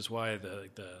side, which is why the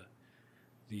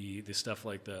stuff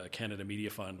like the Canada Media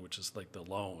Fund, which is like the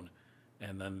loan,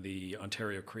 and then the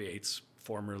Ontario Creates,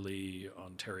 formerly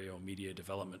Ontario Media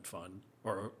Development Fund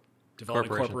or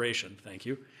Development Corporation. Thank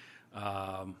you.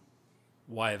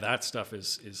 Why that stuff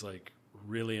is like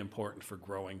really important for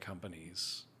growing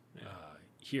companies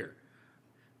here.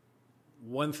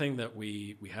 One thing that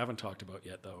we haven't talked about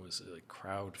yet, though, is like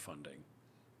crowdfunding,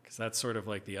 because that's sort of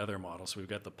like the other model. So we've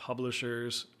got the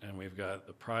publishers and we've got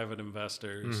the private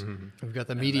investors. Mm-hmm. We've got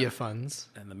the media funds.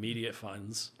 And the media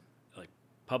funds, like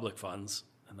public funds,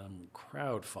 and then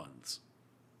crowd funds.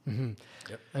 Mm-hmm.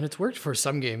 Yep. And it's worked for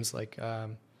some games, like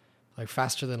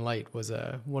Faster Than Light was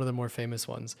one of the more famous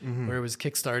ones, where it was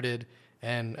kickstarted,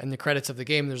 and in the credits of the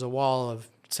game, there's a wall of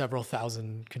several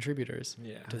thousand contributors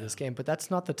to this game. But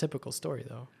that's not the typical story,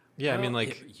 though. Yeah, Well, I mean,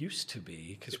 like it used to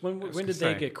be, because when was did gonna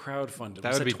they say, get crowdfunded? that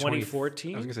Was would it be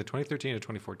 2014? I was going to say 2013 or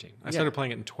 2014. I Yeah. started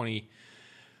playing it in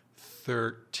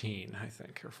 2013, I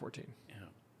think, or 14. Yeah.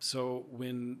 So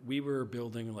when we were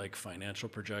building like financial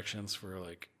projections for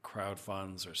like crowd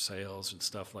funds or sales and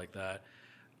stuff like that,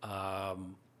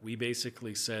 we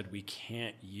basically said we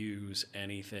can't use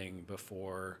anything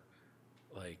before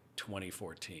like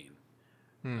 2014.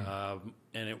 And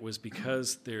it was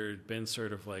because there'd been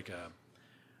sort of like a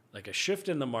shift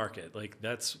in the market. Like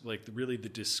that's like really the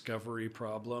discovery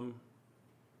problem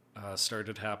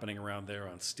started happening around there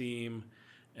on Steam.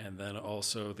 And then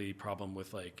also the problem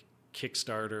with like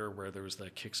Kickstarter, where there was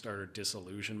the Kickstarter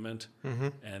disillusionment,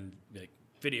 and like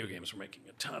video games were making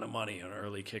a ton of money on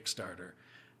early Kickstarter,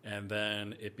 and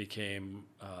then it became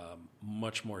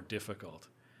much more difficult.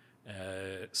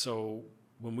 So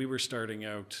when we were starting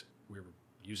out, we were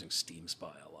using Steam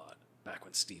Spy a lot back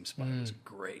when Steam Spy was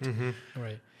great.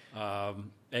 Right.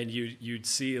 And you'd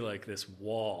see like this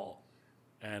wall,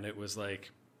 and it was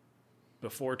like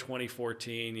before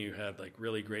 2014, you had like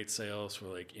really great sales for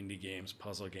like indie games,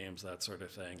 puzzle games, that sort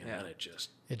of thing, and then it just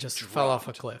fell off a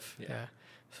dropped. cliff. Yeah.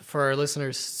 For our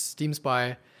listeners, Steam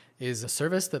Spy is a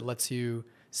service that lets you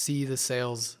see the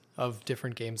sales of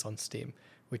different games on Steam,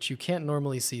 which you can't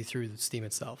normally see through Steam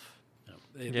itself.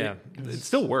 Yeah, it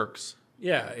still works.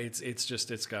 Yeah,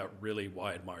 it's got really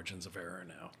wide margins of error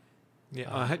now.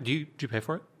 Yeah. Do you pay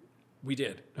for it? We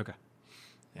did. Okay.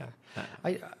 Yeah.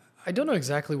 I don't know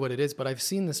exactly what it is, but I've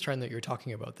seen this trend that you're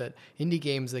talking about, that indie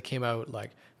games that came out like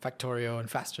Factorio and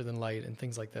Faster Than Light and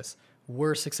things like this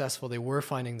were successful. They were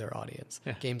finding their audience.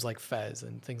 Yeah. Games like Fez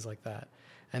and things like that.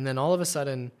 And then all of a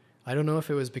sudden, I don't know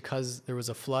if it was because there was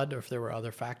a flood or if there were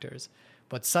other factors,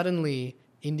 but suddenly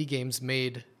indie games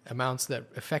made amounts that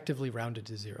effectively rounded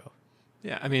to zero.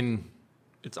 Yeah, I mean,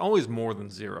 it's always more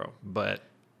than zero, but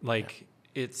like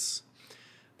there's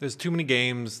too many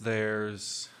games.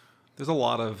 There's a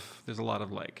lot of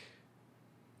like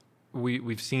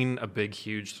we've seen a big,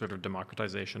 huge sort of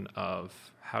democratization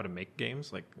of how to make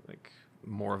games, like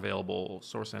more available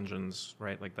source engines,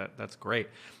 right? Like that's great.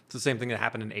 It's the same thing that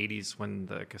happened in the 80s when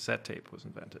the cassette tape was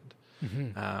invented.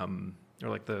 Or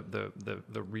like the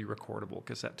re-recordable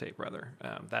cassette tape, rather.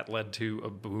 That led to a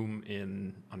boom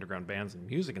in underground bands and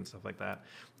music and stuff like that.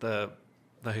 The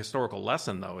historical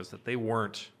lesson, though, is that they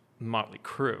weren't Motley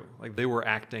Crue. Like, they were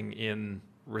acting in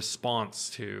response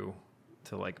to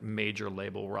like major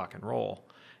label rock and roll,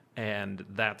 and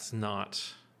that's not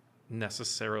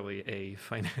necessarily a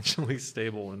financially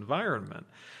stable environment.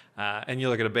 And you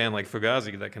look at a band like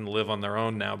Fugazi that can live on their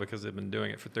own now because they've been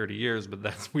doing it for 30 years, but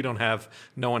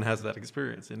no one has that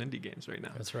experience in indie games right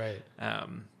now. That's right.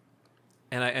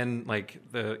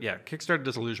 Kickstarter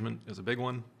disillusionment is a big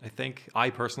one. I think I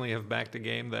personally have backed a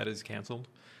game that is canceled.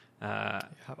 I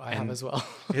have as well.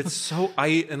 It's so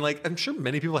I'm sure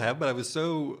many people have, but I was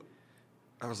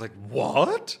like,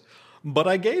 what? but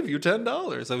I gave you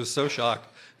 $10. I was so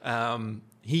shocked.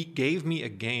 He gave me a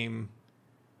game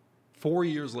 4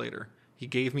 years later. He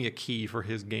gave me a key for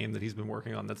his game that he's been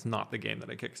working on that's not the game that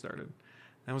I kickstarted.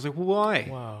 And I was like, why?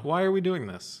 Wow. Why are we doing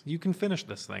this? You can finish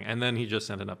this thing. And then he just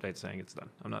sent an update saying it's done.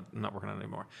 I'm not working on it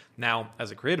anymore. Now,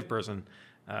 as a creative person,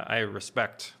 I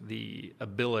respect the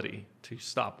ability to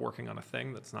stop working on a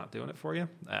thing that's not doing it for you.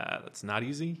 That's not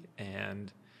easy,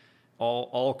 and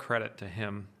all credit to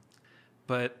him.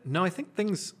 But no, I think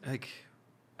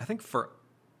for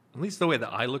at least the way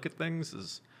that I look at things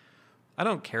is I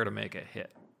don't care to make a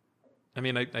hit. I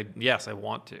mean, yes, I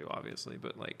want to, obviously,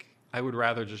 but like I would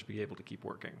rather just be able to keep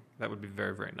working. That would be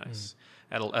very, very nice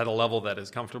at a level that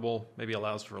is comfortable, maybe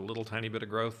allows for a little tiny bit of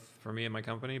growth for me and my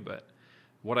company, but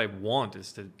what I want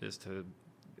is to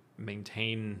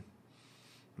maintain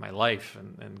my life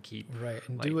and keep Right,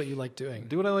 and do what you like doing.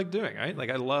 Do what I like doing, right? Like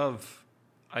I love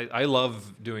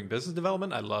doing business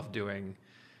development. I love doing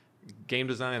game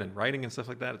design and writing and stuff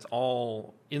like that. It's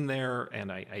all in there,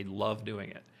 and I love doing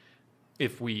it.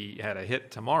 If we had a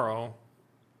hit tomorrow,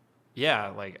 yeah,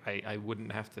 like I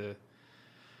wouldn't have to.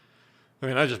 I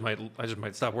mean, I just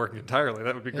might stop working entirely.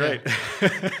 That would be great.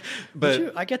 Yeah.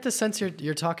 But I get the sense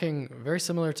you're talking very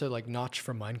similar to like Notch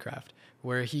from Minecraft,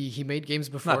 where he made games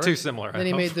before. not too similar. Then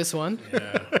he made this one.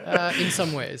 In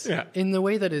some ways. Yeah. In the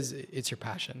way that it's your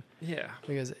passion. Yeah.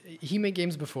 Because he made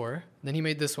games before, then he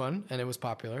made this one, and it was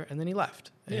popular, and then he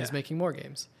left, and he's Yeah. making more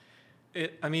games.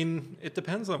 It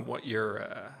depends on what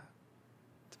your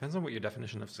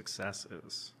definition of success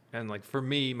is. And like for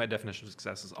me, my definition of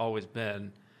success has always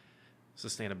been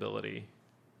sustainability,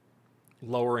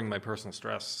 lowering my personal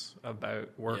stress about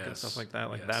work and stuff like that.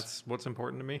 Like that's what's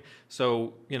important to me.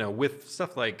 So, with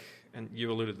stuff like, and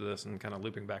you alluded to this and kind of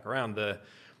looping back around, the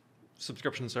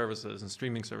subscription services and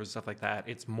streaming services, stuff like that,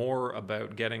 it's more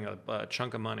about getting a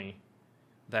chunk of money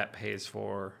that pays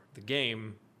for the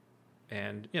game.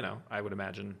 And, I would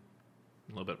imagine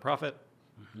a little bit of profit.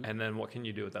 Mm-hmm. And then what can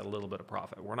you do with that little bit of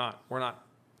profit? We're not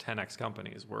 10x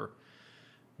companies. We're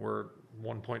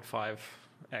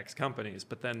 1.5x companies,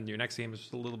 but then your next game is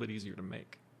just a little bit easier to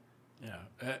make.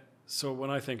 Yeah. So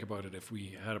when I think about it, if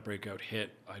we had a breakout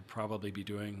hit, I'd probably be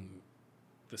doing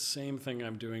the same thing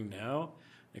I'm doing now,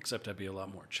 except I'd be a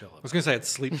lot more chill about it. I was going to say I'd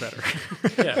sleep better.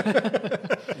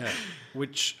 Yeah.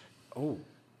 Which,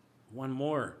 one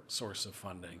more source of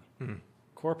funding.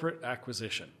 Corporate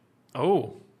acquisition.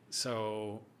 Oh.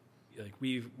 So like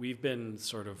we've been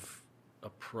sort of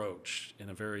approached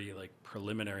in a very like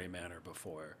preliminary manner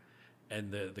before,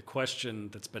 and the question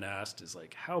that's been asked is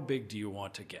like, how big do you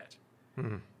want to get?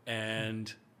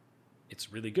 And it's a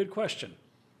really good question,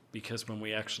 because when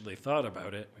we actually thought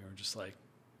about it, we were just like,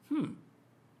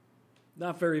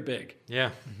 not very big.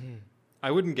 Yeah.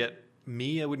 I wouldn't get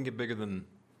bigger than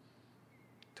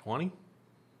 20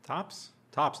 tops.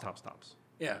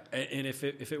 Yeah, and if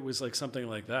it was like something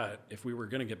like that, if we were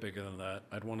going to get bigger than that,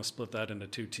 I'd want to split that into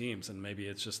two teams, and maybe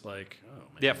it's just like,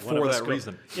 for that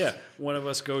reason. Yeah, one of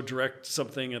us go direct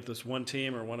something at this one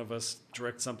team, or one of us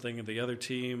direct something at the other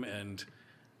team, and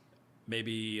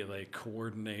maybe like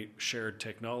coordinate shared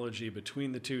technology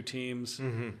between the two teams.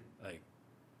 Like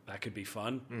that could be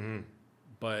fun,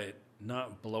 but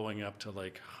not blowing up to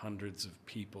like hundreds of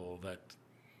people. That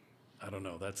I don't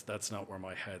know. That's not where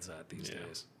my head's at these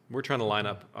days. We're trying to line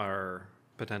up our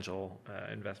potential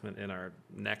investment in our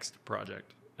next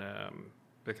project,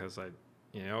 because I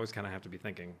always kind of have to be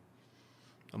thinking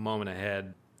a moment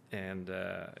ahead, and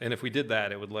if we did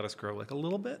that, it would let us grow like a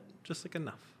little bit, just like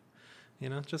enough,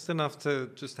 just enough to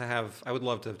have. I would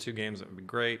love to have two games. That would be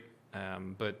great,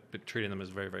 but treating them as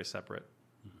very, very separate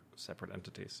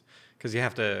entities, because you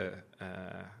have to,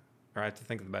 or I have to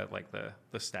think about like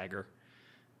the stagger.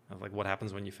 Like what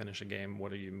happens when you finish a game?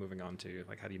 What are you moving on to?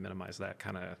 Like how do you minimize that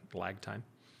kind of lag time?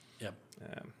 Yep.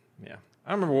 Yeah. I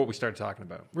don't remember what we started talking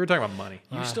about. We were talking about money.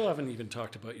 You still haven't even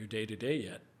talked about your day-to-day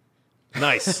yet.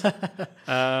 Nice. I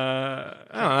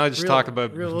don't know. I just talk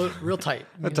about... Real tight.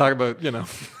 I talk about,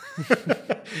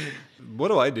 what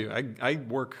do I do? I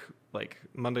work like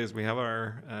Mondays. We have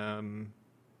our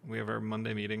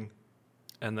Monday meeting.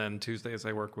 And then Tuesdays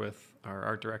I work with our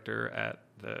art director at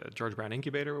the George Brown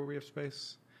Incubator where we have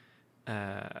space.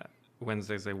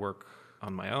 Wednesdays I work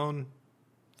on my own.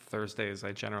 Thursdays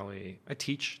I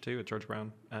teach too at George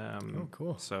Brown.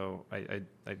 Cool. So I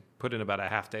put in about a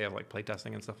half day of like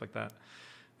playtesting and stuff like that.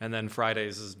 And then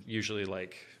Fridays is usually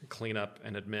like cleanup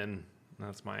and admin.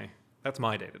 That's my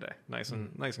day to day. Nice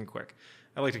and quick.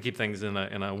 I like to keep things in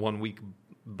a 1 week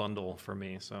bundle for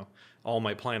me. So all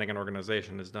my planning and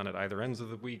organization is done at either ends of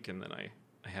the week, and then I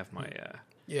have my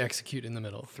You execute in the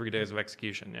middle. 3 days of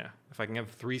execution, yeah. If I can have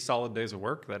 3 solid days of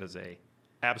work, that is a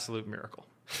absolute miracle.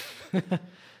 That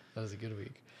was a good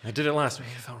week. I did it last week.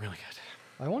 It felt really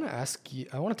good. I wanted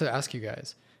to ask you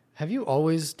guys, have you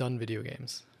always done video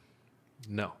games?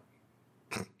 No.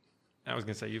 I was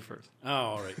going to say you first. Oh,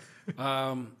 all right.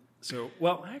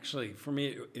 Well, actually, for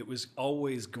me, it was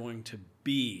always going to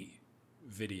be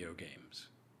video games.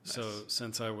 Nice. So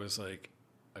since I was like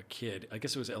a kid, I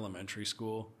guess it was elementary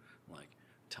school, like,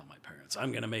 tell my parents,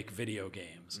 I'm going to make video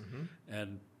games. Mm-hmm.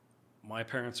 And my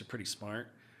parents are pretty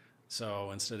smart.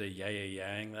 So instead of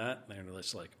yang that, they're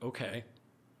just like, okay,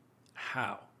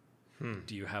 how?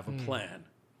 Do you have a plan?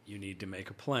 You need to make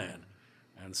a plan.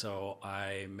 And so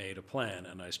I made a plan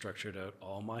and I structured out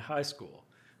all my high school,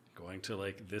 going to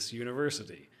like this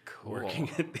university, working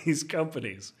at these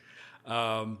companies.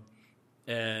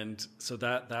 And so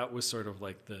that was sort of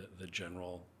like the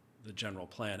general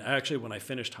plan. Actually, when I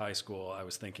finished high school, I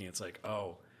was thinking it's like,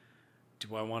 oh,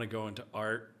 do I want to go into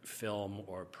art, film,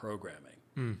 or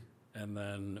programming? And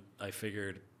then I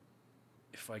figured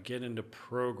if I get into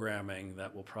programming,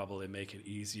 that will probably make it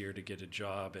easier to get a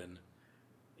job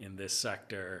in this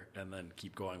sector, and then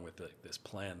keep going with this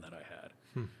plan that I had.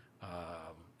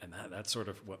 And that's sort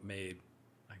of what made,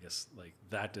 I guess, like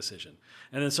that decision.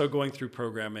 And then so going through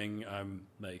programming, I'm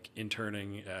like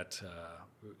interning at,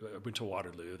 I went to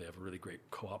Waterloo. They have a really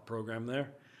great co-op program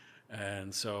there.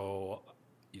 And so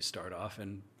you start off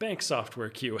in bank software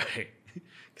QA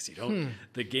because you don't,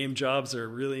 the game jobs are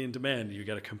really in demand. You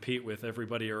got to compete with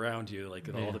everybody around you. Like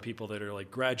all the people that are like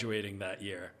graduating that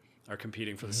year are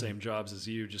competing for the same jobs as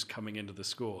you, just coming into the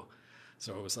school.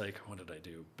 So it was like, what did I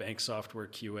do? Bank software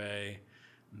QA.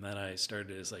 And then I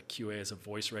started as like QA as a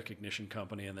voice recognition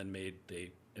company, and then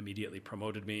they immediately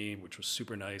promoted me, which was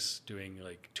super nice, doing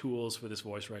like tools for this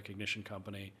voice recognition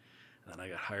company. And then I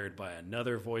got hired by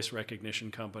another voice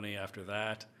recognition company after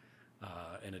that,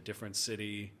 in a different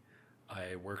city.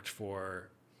 I worked for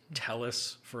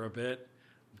TELUS for a bit,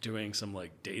 doing some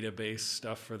like database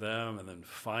stuff for them. And then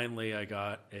finally I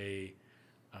got a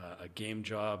game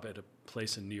job at a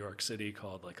place in New York City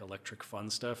called like Electric Fun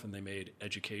Stuff, and they made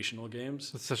educational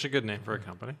games. That's such a good name for a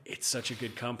company. It's such a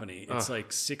good company. It's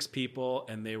like 6 people,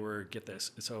 and they were, get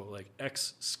this, so like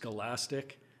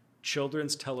ex-Scholastic,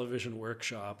 Children's Television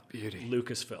Workshop, Beauty.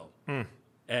 Lucasfilm.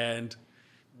 And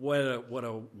what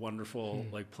a wonderful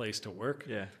like place to work.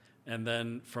 Yeah. And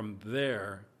then from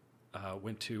there,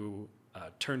 went to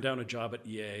turned down a job at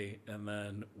EA, and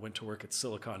then went to work at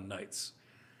Silicon Knights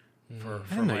for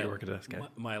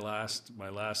my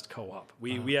last co-op.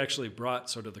 We actually brought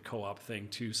sort of the co-op thing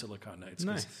to Silicon Knights.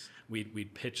 Nice.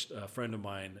 We'd pitched, a friend of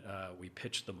mine, we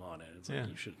pitched them on it. It's like,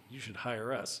 you should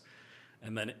hire us.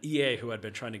 And then EA, who I'd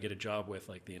been trying to get a job with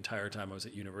like the entire time I was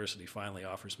at university, finally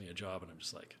offers me a job, and I'm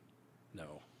just like,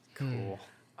 no. Cool.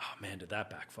 Oh man, did that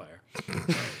backfire?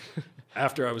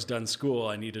 After I was done school,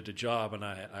 I needed a job, and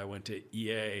I went to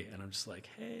EA, and I'm just like,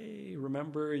 hey,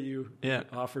 remember you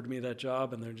offered me that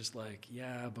job? And they're just like,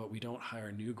 yeah, but we don't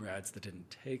hire new grads that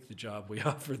didn't take the job we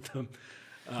offered them.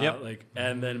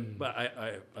 And then, but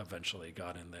I eventually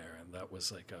got in there, and that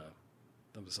was like a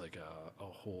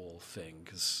whole thing,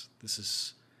 because this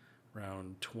is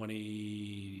around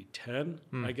 2010,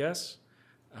 I guess,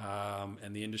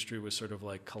 and the industry was sort of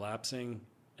like collapsing.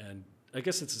 And I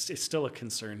guess it's still a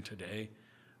concern today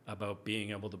about being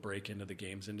able to break into the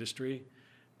games industry.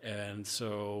 And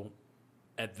so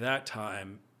at that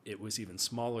time, it was even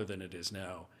smaller than it is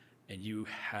now, and you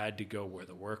had to go where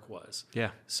the work was. Yeah.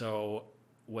 So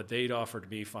what they'd offered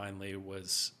me finally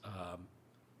was,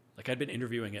 like I'd been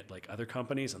interviewing at like other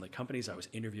companies, and the companies I was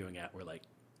interviewing at were like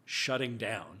shutting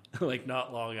down, like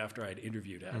not long after I'd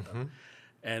interviewed at them.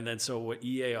 And then so what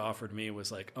EA offered me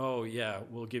was like, oh yeah,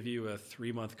 we'll give you a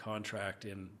 3-month contract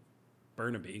in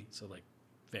Burnaby, so like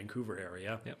Vancouver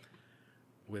area,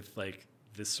 with like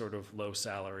this sort of low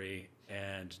salary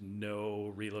and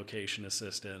no relocation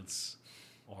assistance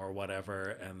or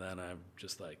whatever. And then I'm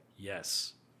just like,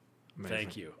 yes,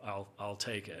 thank you. I'll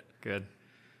take it. Good.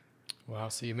 Wow.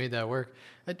 So you made that work.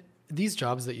 These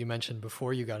jobs that you mentioned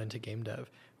before you got into game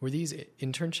dev, were these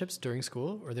internships during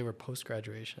school, or they were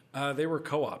post-graduation? They were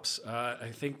co-ops.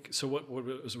 I think, so what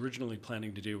I was originally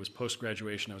planning to do was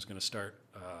post-graduation, I was going to start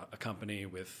a company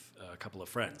with a couple of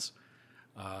friends.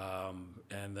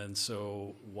 And then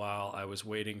so while I was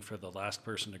waiting for the last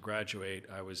person to graduate,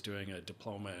 I was doing a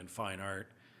diploma in fine art.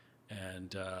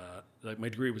 And like my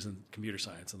degree was in computer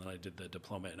science, and then I did the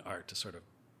diploma in art to sort of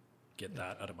get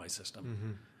that out of my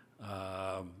system.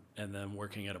 And then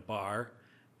working at a bar.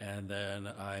 And then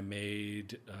I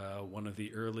made one of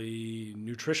the early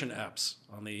nutrition apps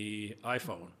on the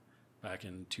iPhone. back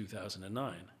in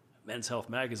 2009. Men's Health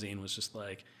Magazine was just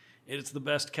like, it's the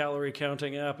best calorie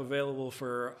counting app available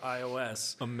for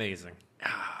iOS. Amazing.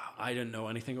 I didn't know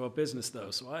anything about business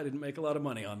though, so I didn't make a lot of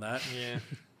money on that. Yeah.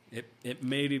 It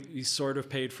made it sort of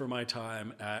paid for my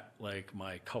time at like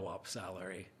my co-op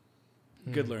salary.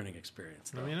 Good learning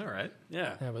experience though. I mean, all right.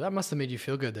 Yeah. Yeah, but that must have made you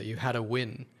feel good that you had a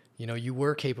win. You know, you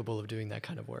were capable of doing that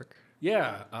kind of work.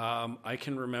 Yeah. I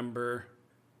can remember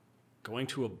going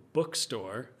to a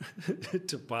bookstore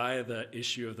to buy the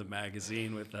issue of the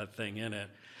magazine with that thing in it,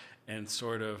 and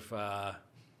sort of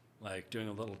like doing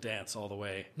a little dance all the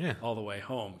way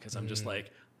home, because I'm just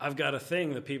like, I've got a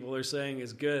thing that people are saying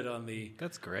is good on the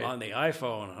That's great. on the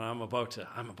iPhone, and I'm about to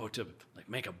like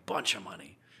make a bunch of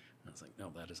money. And I was like,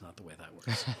 no, that is not the way that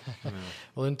works.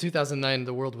 Well, in 2009,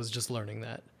 the world was just learning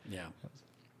that Yeah,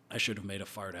 I should have made a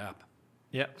fart app.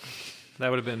 Yeah. That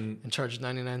would have been. and charged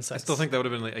 99 cents. I still think that would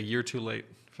have been like a year too late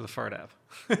for the fart app.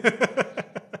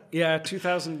 Yeah,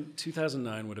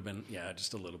 2009 would have been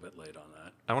just a little bit late on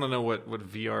that. I want to know what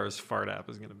VR's fart app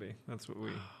is going to be. That's what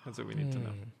we need to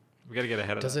know. We got to get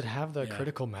ahead of Does that. it have the Yeah.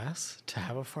 critical mass to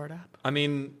have a fart app? I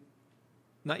mean,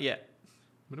 not yet,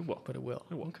 but it will. But it will.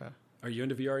 It will. Okay. Are you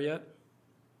into VR yet?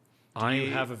 Do I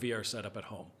you have a VR setup at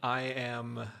home? I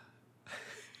am.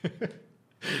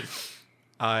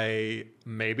 I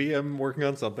maybe am working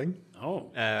on something. Oh,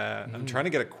 I'm trying to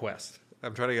get a Quest.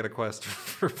 I'm trying to get a Quest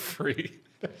for free.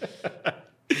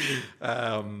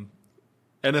 And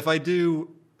if I do,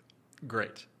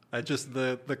 great. I just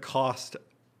the cost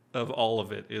of all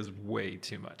of it is way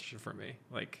too much for me.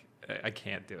 Like I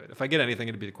can't do it. If I get anything,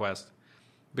 it'd be the Quest,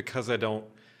 because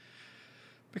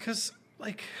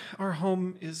like our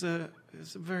home is a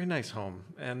very nice home,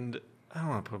 and I don't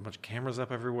want to put a bunch of cameras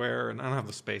up everywhere, and I don't have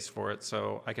the space for it.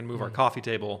 So I can move our coffee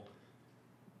table,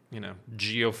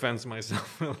 geofence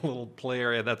myself in a little play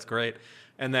area. That's great.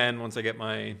 And then once I get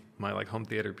my like home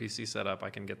theater PC set up, I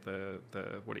can get the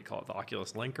what do you call it, the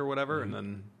Oculus Link or whatever, and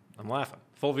then I'm laughing.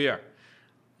 Full VR,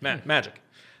 magic.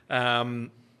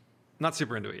 Not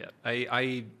super into it yet.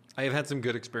 I have had some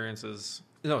good experiences.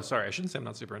 No, sorry, I shouldn't say I'm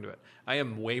not super into it. I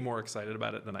am way more excited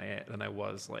about it than I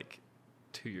was like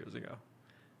 2 years ago.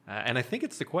 And I think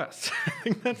it's the Quest. I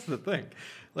think that's the thing.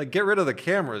 Like, get rid of the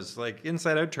cameras, like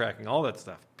inside-out tracking, all that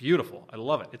stuff. Beautiful. I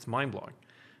love it. It's mind-blowing.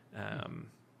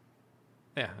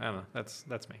 Yeah, I don't know. That's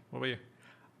me. What about you?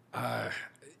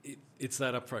 it's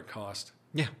that upfront cost.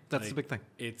 Yeah, that's the Like, big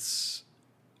thing.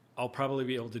 I'll probably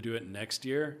be able to do it next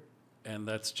year, and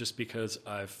that's just because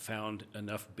I've found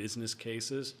enough business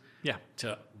cases Yeah.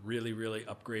 to really, really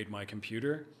upgrade my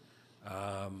computer.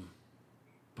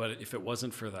 But if it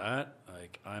wasn't for that,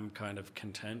 like, I'm kind of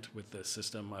content with the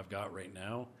system I've got right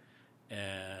now,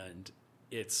 and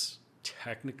it's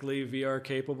technically VR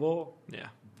capable, Yeah.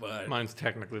 but Mine's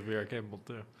technically VR capable,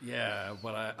 too. yeah,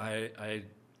 but I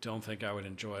don't think I would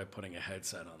enjoy putting a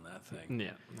headset on that thing.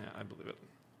 Yeah, I believe it.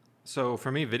 So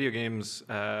for me, video games,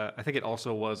 I think it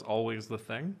also was always the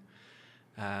thing.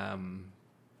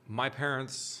 My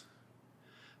parents,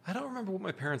 I don't remember what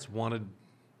my parents wanted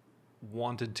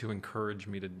to encourage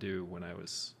me to do when I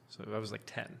was like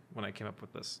 10 when I came up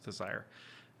with this desire.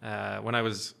 When I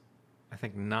was, I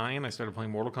think 9, I started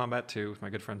playing Mortal Kombat 2 with my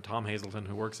good friend Tom Hazelton,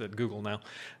 who works at Google now.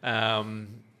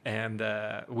 And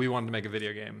we wanted to make a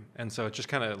video game. And so it just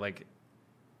kind of like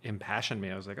impassioned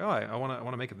me. I was like, oh, I want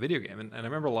to make a video game. And I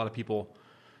remember a lot of people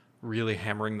really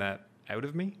hammering that out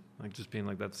of me, like just being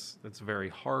like, that's very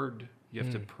hard. You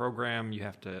have to program, you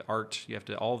have to art, you have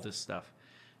to all of this stuff.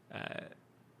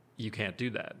 You can't do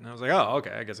that. And I was like, oh,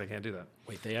 okay, I guess I can't do that.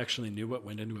 Wait, they actually knew what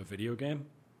went into a video game?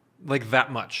 Like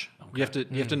that much. Okay.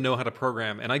 You have to know how to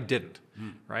program, and I didn't,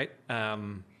 right?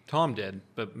 Tom did,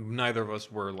 but neither of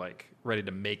us were like ready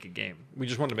to make a game. We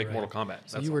just wanted to make Mortal Kombat.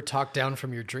 So you were talked down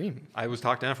from your dream. I was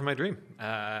talked down from my dream,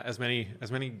 as many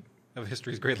of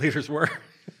history's great leaders were.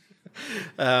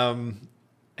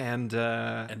 And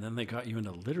then they got you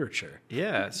into literature.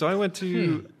 yeah, so I went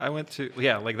to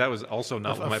like that was also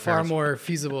not what A my far parents. more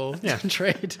feasible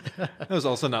trade. That was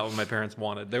also not what my parents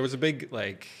wanted. There was a big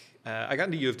like I got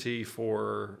into U of T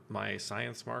for my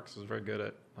science marks. I was very good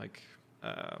at like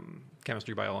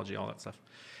chemistry, biology, all that stuff.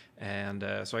 And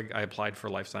so I applied for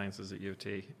life sciences at U of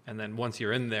T. And then once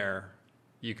you're in there,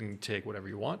 you can take whatever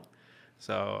you want.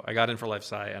 So I got in for life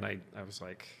sci, and I was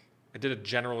like, I did a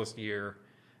generalist year.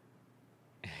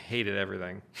 Hated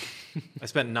everything. I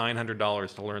spent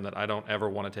 $900 to learn that I don't ever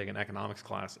want to take an economics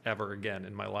class ever again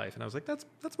in my life. And I was like, that's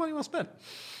money well spent.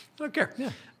 I don't care. Yeah.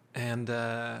 And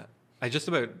I just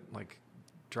about like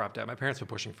dropped out. My parents were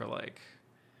pushing for like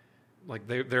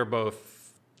they're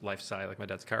both life sci. Like my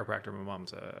dad's a chiropractor, my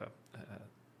mom's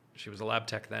She was a lab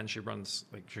tech then. She runs,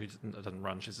 she doesn't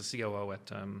run, she's a COO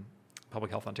at Public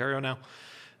Health Ontario now.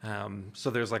 So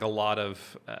there's like a lot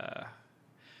of,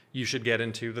 you should get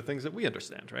into the things that we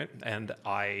understand, right? And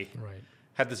I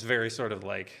had this very sort of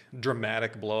like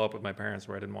dramatic blow up with my parents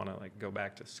where I didn't want to like go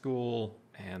back to school.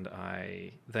 And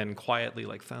I then quietly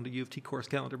like found a U of T course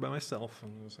calendar by myself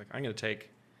and was like, I'm going to take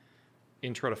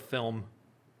Intro to Film,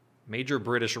 Major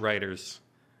British Writers,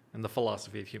 and the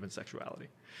Philosophy of Human Sexuality.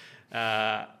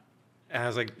 And I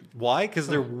was like, why? Because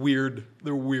they're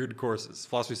weird courses.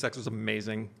 Philosophy of Sex was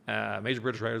amazing. Major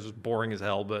British Writers was boring as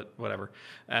hell, but whatever.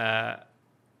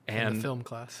 And the film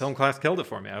class. Film class killed it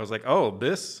for me. I was like, oh,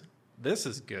 this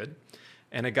is good.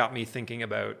 And it got me thinking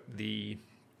about the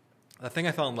thing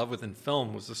I fell in love with in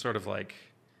film was the sort of like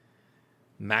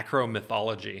macro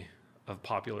mythology of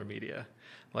popular media.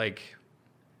 Like,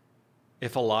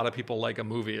 if a lot of people like a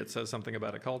movie, it says something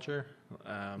about a culture.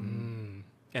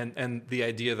 And the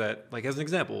idea that, like, as an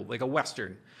example, like a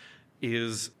Western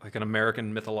is like an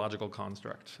American mythological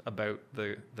construct about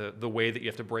the way that you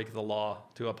have to break the law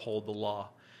to uphold the law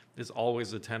is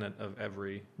always a tenet of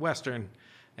every Western.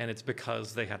 And it's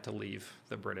because they had to leave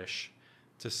the British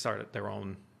to start their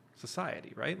own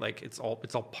society, right? Like it's all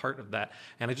part of that.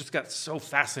 And I just got so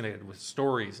fascinated with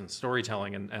stories and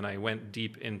storytelling. And I went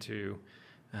deep into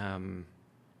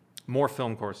more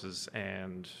film courses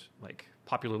and like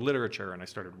popular literature. And I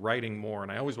started writing more.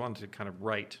 And I always wanted to kind of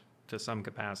write to some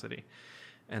capacity.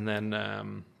 And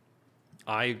then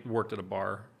I worked at a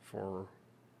bar for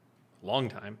a long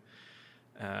time.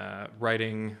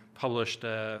 Writing,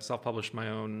 self-published my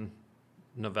own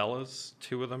novellas,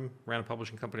 2 of them, ran a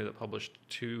publishing company that published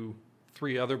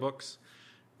 3 other books.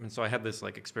 And so I had this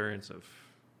like experience of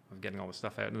getting all this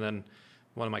stuff out. And then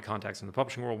one of my contacts in the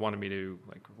publishing world wanted me to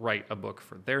like write a book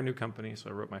for their new company. So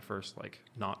I wrote my first like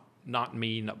not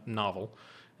me novel.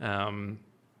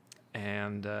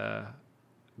 And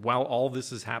while all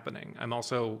this is happening, I'm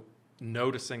also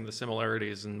noticing the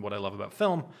similarities in what I love about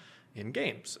film in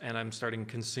games, and I'm starting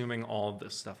consuming all of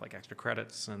this stuff like extra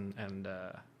credits and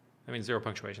I mean 0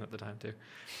 punctuation at the time too,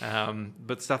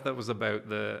 but stuff that was about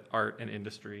the art and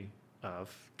industry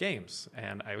of games,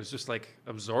 and I was just like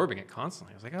absorbing it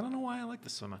constantly. I was like, I don't know why I like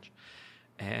this so much.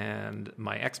 And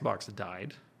my Xbox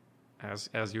died, as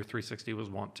your 360 was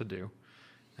wont to do,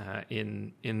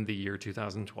 in the year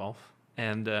 2012,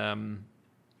 and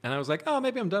I was like, oh,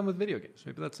 maybe I'm done with video games.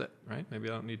 Maybe that's it, right? Maybe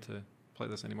I don't need to play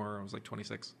this anymore. I was like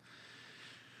 26.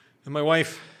 And my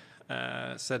wife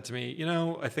said to me,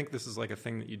 I think this is like a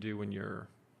thing that you do when you're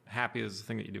happy. This is a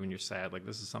thing that you do when you're sad. Like,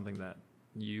 this is something that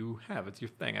you have. It's your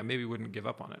thing. I maybe wouldn't give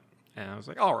up on it. And I was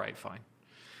like, all right, fine.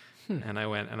 And I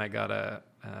went and I got a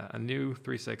new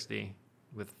 360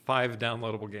 with 5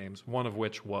 downloadable games, one of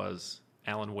which was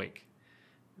Alan Wake,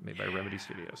 made by Remedy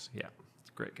Studios. Yeah,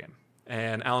 it's a great game.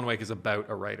 And Alan Wake is about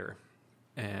a writer.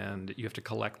 And you have to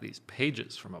collect these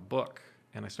pages from a book.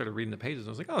 And I started reading the pages, and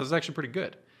I was like, oh, this is actually pretty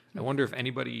good. I wonder if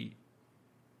anybody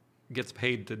gets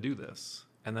paid to do this.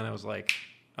 And then I was like,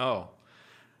 oh,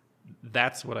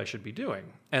 that's what I should be doing.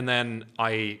 And then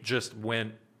I just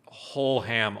went whole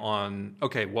ham on,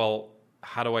 okay, well,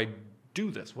 how do I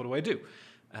do this? What do I do?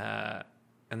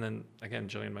 And then, again,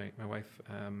 Jillian, my wife,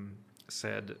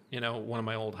 said, one of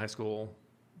my old high school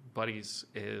buddies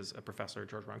is a professor at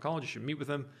George Brown College. You should meet with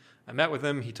him. I met with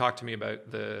him. He talked to me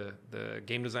about the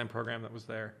game design program that was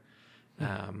there.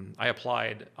 I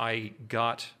applied. I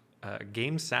got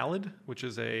Game Salad, which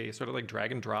is a sort of like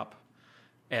drag and drop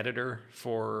editor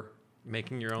for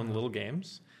making your own little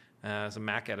games. It's a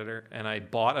Mac editor. And I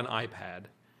bought an iPad,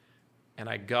 and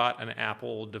I got an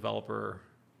Apple developer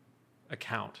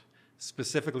account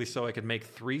specifically so I could make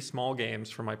 3 small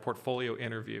games for my portfolio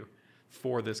interview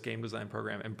for this game design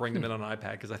program and bring them in on an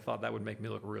iPad because I thought that would make me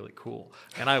look really cool.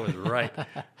 And I was right.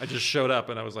 I just showed up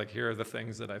and I was like, here are the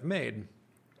things that I've made.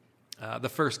 The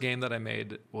first game that I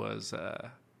made was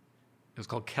it was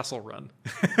called Kessel Run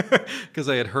because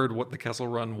I had heard what the Kessel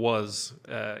Run was,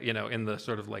 in the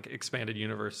sort of like expanded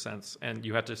universe sense. And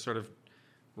you had to sort of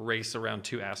race around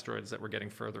 2 asteroids that were getting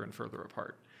further and further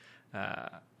apart.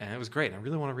 And it was great. I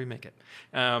really want to remake it.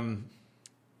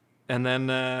 And then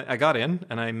I got in,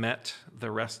 and I met the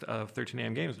rest of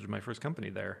 13am Games, which was my first company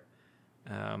there.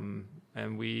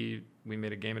 And we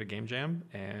made a game at a game jam,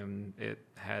 and it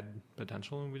had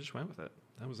potential, and we just went with it.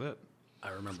 That was it. I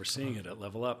remember seeing it at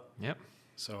Level Up. Yep.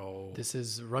 So this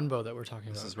is Runbow that we're talking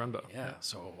about. This is Runbow. Yeah.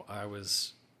 So I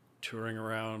was touring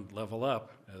around Level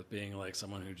Up as being like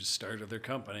someone who just started their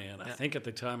company, and I think at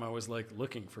the time I was like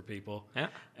looking for people. Yeah.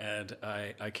 And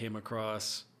I came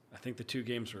across I think the two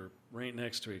games were right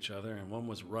next to each other, and one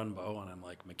was Runbow, and I'm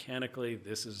like, mechanically,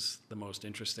 this is the most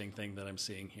interesting thing that I'm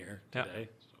seeing here today.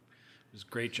 So it was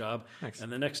a great job. Thanks.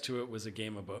 And the next to it was a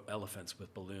game about elephants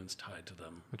with balloons tied to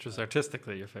them, Which was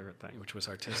artistically your favorite thing. which was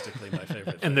artistically my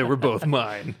favorite thing. And they were both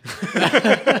mine.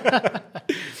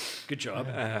 Good job.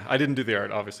 I didn't do the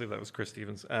art, obviously. That was Chris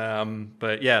Stevens.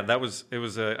 But yeah, it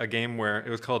was a game where it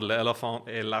was called L'Éléphant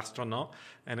et l'Astronaute,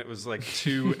 and it was like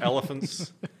two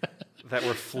elephants that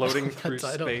were floating through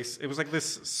title. space. It was like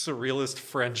this surrealist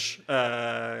French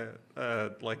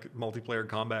like multiplayer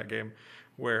combat game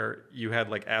where you had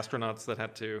like astronauts that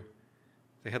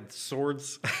they had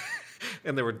swords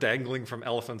and they were dangling from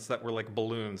elephants that were like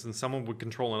balloons, and someone would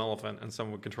control an elephant and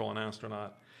someone would control an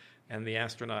astronaut, and the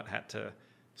astronaut had to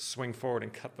swing forward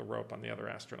and cut the rope on the other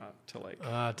astronaut to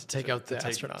take out the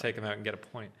astronaut. take him out and get a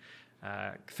point.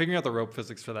 Figuring out the rope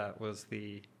physics for that was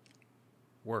the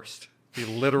worst, the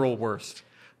literal worst.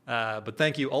 But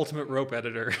thank you, Ultimate Rope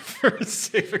Editor, for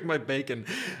saving my bacon.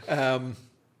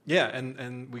 Yeah,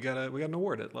 and we got an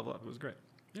award at Level Up. It was great.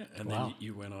 Yeah, and Wow. then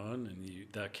you went on, and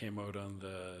that came out on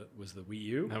the Wii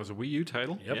U. That was a Wii U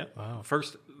title. Yep. Yeah. Wow.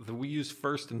 The Wii U's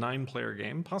first 9-player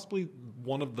game, possibly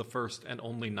one of the first and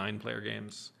only 9-player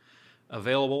games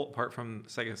available, apart from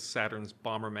Sega Saturn's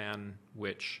Bomberman,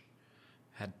 which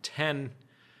had 10.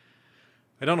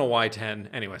 I don't know why 10.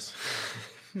 Anyways.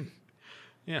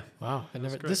 Yeah. Wow.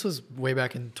 great. This was way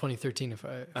back in 2013, if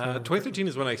I remember 2013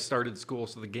 is when I started school,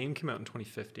 so the game came out in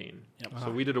 2015. Yep. So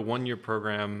we did a 1-year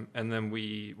program, and then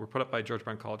we were put up by George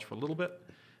Brown College for a little bit,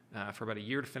 for about a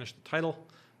year to finish the title,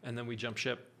 and then we jumped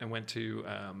ship and went to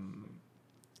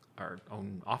our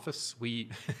own office. We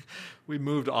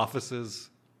moved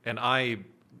offices, and I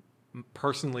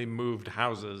personally moved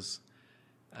houses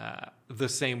the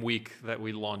same week that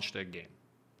we launched a game.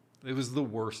 It was the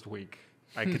worst week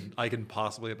I can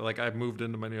possibly, like, I moved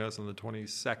into my new house on the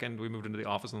 22nd. We moved into the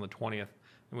office on the 20th,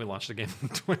 and we launched the game on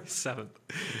the 27th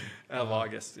of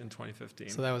August in 2015.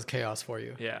 So that was chaos for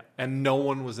you. Yeah, and no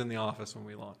one was in the office when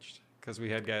we launched because we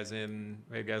had guys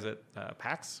at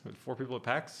PAX. We had 4 people at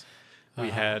PAX. We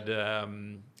had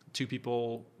 2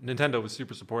 people. Nintendo was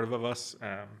super supportive of us,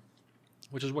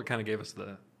 which is what kind of gave us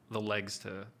the legs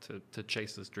to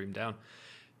chase this dream down.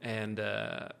 And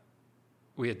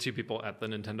we had 2 people at the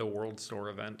Nintendo World Store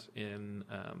event in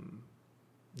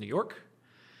New York.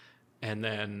 And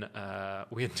then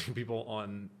we had 2 people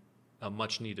on a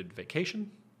much-needed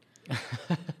vacation.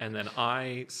 And then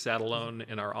I sat alone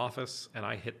in our office, and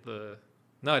I hit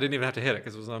No, I didn't even have to hit it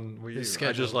because it was on Wii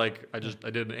U. I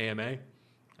did an AMA.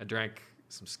 I drank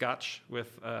some scotch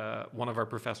with one of our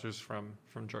professors from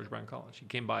George Brown College. He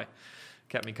came by,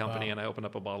 kept me company, Wow. and I opened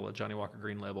up a bottle of Johnny Walker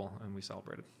Green Label, and we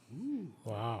celebrated.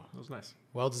 Wow. It was nice.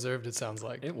 Well deserved, it sounds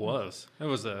like. It was. It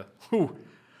was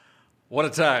what a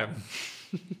time.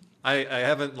 I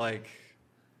haven't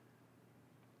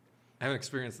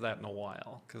experienced that in a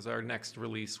while because our next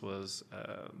release was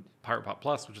Pirate Pop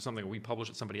Plus, which is something we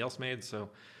published that somebody else made. So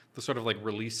the sort of like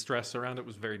release stress around it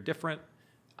was very different.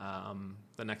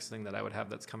 The next thing that I would have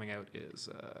that's coming out is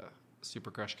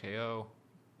Super Crush KO,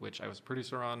 which I was a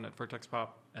producer on at Vertex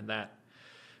Pop, and that,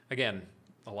 again,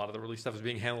 a lot of the release stuff is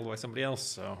being handled by somebody else.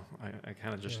 So I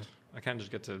kind of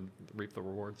just get to reap the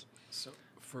rewards. So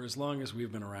for as long as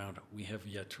we've been around, we have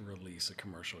yet to release a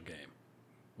commercial game,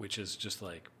 which is just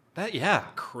like That yeah.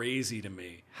 crazy to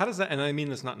me. How does that? And I mean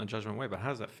this not in a judgment way, but how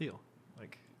does that feel?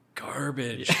 Like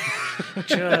Garbage,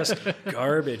 just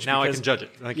garbage. now I because- can judge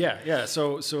it. Like, Yeah.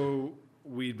 So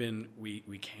we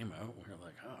came out. We were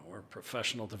like, oh, we're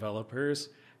professional developers,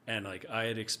 and like I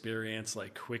had experienced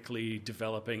like quickly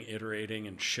developing, iterating,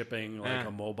 and shipping like Yeah.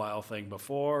 a mobile thing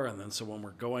before, and then so when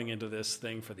we're going into this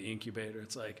thing for the incubator,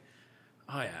 it's like,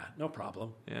 oh yeah, no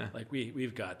problem. Yeah. Like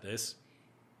we've got this,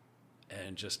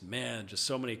 and just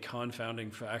so many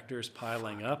confounding factors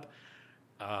piling up.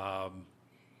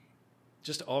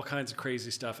 Just all kinds of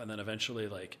crazy stuff, and then eventually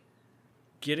like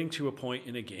getting to a point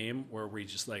in a game where we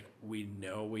just like we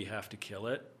know we have to kill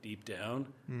it deep down,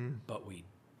 but we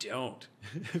don't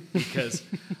because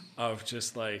of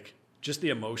just the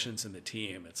emotions in the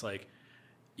team. It's like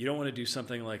you don't want to do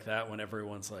something like that when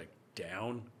everyone's like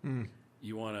down.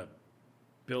 You want to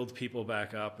build people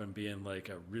back up and be in like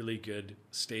a really good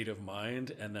state of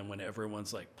mind, and then when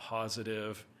everyone's like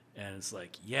positive and it's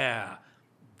like, yeah,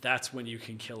 that's when you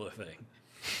can kill a thing.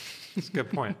 That's a good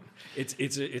point.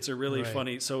 It's a really Right.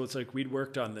 funny. So it's like we'd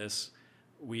worked on this,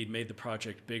 we'd made the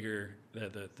project bigger,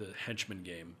 the Henchman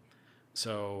game.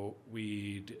 So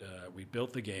we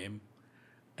built the game,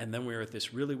 and then we were at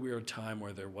this really weird time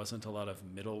where there wasn't a lot of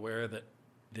middleware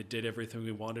that did everything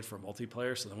we wanted for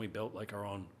multiplayer. So then we built like our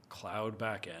own cloud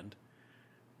backend.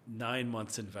 9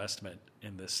 months investment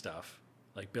in this stuff,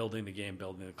 like building the game,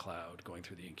 building the cloud, going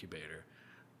through the incubator,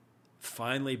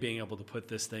 finally being able to put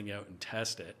this thing out and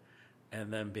test it,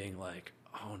 and then being like,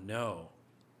 oh no,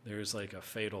 there's like a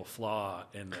fatal flaw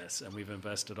in this, and we've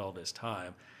invested all this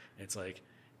time. It's like,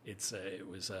 there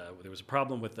was a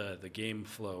problem with the game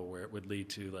flow where it would lead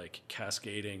to like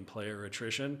cascading player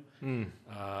attrition.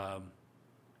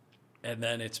 And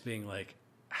then it's being like,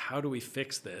 how do we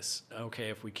fix this? Okay,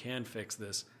 if we can fix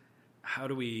this, how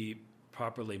do we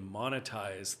properly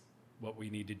monetize what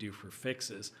we need to do for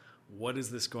fixes? What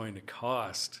is this going to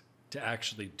cost to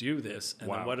actually do this? And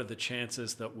then what are the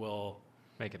chances that we'll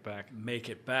make it back?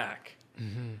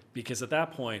 Mm-hmm. Because at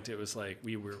that point it was like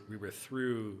we were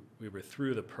through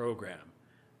the program,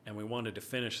 and we wanted to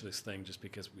finish this thing just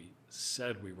because we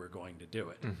said we were going to do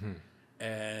it.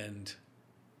 And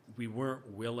we weren't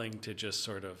willing to just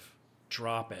sort of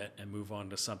drop it and move on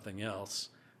to something else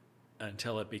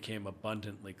until it became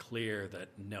abundantly clear that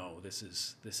no, this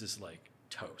is like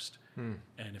toast.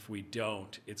 And if we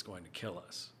don't, it's going to kill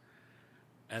us.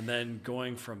 And then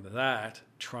going from that,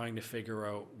 trying to figure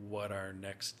out what our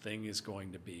next thing is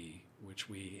going to be, which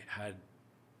we had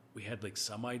like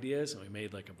some ideas, and we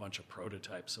made like a bunch of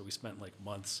prototypes. So we spent like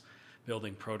months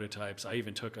building prototypes. I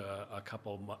even took a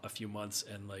few months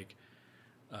and like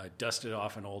dusted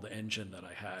off an old engine that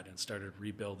I had and started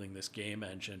rebuilding this game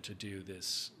engine to do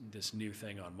this new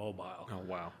thing on mobile. Oh,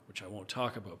 wow. Which I won't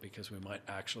talk about because we might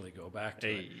actually go back to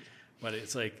it. But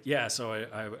it's like, yeah, so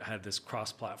I had this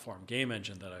cross-platform game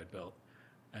engine that I'd built.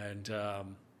 And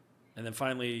then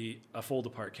finally a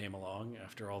fold-apart came along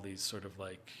after all these sort of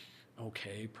like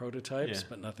okay prototypes,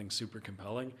 but nothing super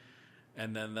compelling.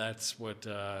 And then that's what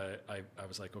I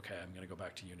was like, okay, I'm going to go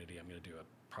back to Unity. I'm going to do a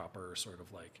proper sort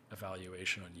of like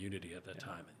evaluation on Unity at that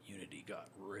time. And Unity got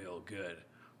real good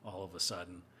all of a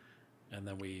sudden. And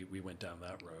then we went down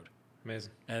that road.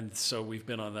 Amazing. And so we've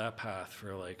been on that path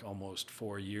for like almost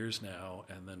 4 years now.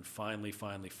 And then finally,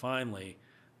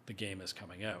 the game is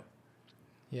coming out.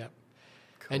 Yeah.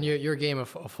 Cool. And your game of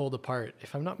Fold Apart,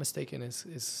 if I'm not mistaken,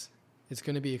 is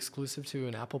going to be exclusive to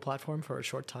an Apple platform for a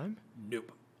short time?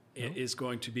 Nope. It is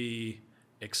going to be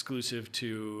exclusive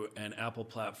to an Apple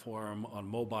platform on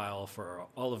mobile for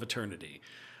all of eternity.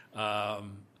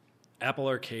 Apple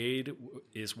Arcade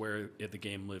is where the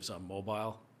game lives on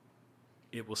mobile.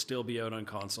 It will still be out on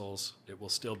consoles. It will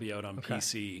still be out on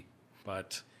PC.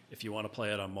 But if you want to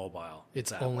play it on mobile,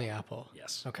 it's only Apple.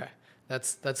 Yes. Okay.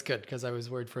 That's good, because I was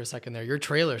worried for a second there. Your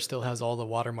trailer still has all the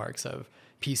watermarks of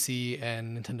PC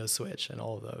and Nintendo Switch and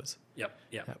all of those. Yep.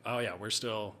 Oh yeah, we're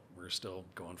still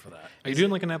going for that. Are you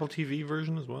doing like an Apple TV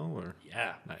version as well, or?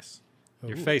 Yeah. Nice. Ooh.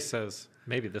 Your face says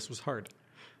maybe this was hard.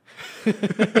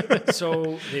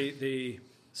 So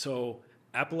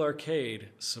Apple Arcade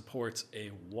supports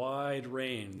a wide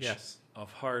range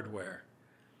of hardware,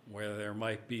 where there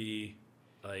might be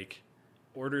like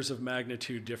orders of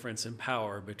magnitude difference in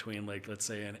power between, like, let's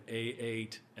say an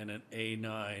A8 and an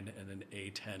A9 and an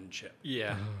A10 chip.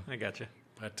 Yeah, I gotcha.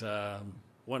 But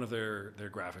one of their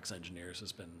graphics engineers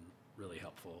has been really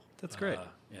helpful. That's great.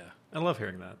 Yeah. I love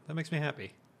hearing that. That makes me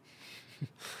happy.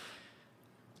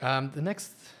 So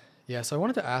I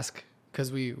wanted to ask,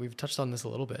 because we've touched on this a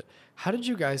little bit, how did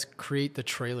you guys create the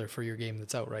trailer for your game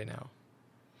that's out right now?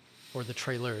 Or the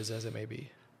trailers, as it may be?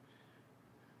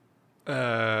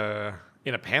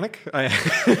 In a panic?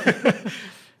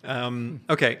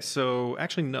 Okay, so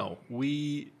actually, no.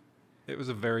 It was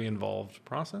a very involved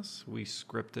process. We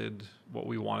scripted what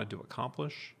we wanted to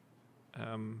accomplish.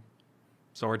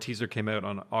 So our teaser came out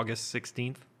on August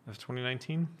 16th of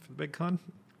 2019 for the Big Con.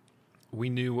 We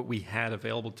knew what we had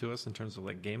available to us in terms of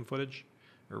like game footage,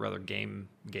 or rather game.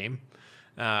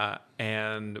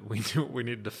 And we knew what we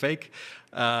needed to fake.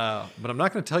 But I'm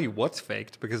not going to tell you what's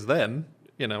faked, because then,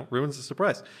 ruins the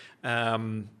surprise.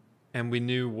 And we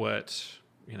knew what,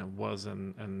 was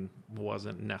and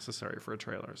wasn't necessary for a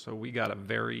trailer. So we wrote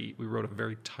a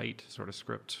very tight sort of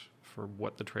script for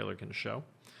what the trailer can show.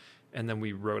 And then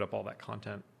we wrote up all that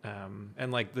content.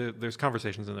 And like there's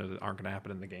conversations in there that aren't going to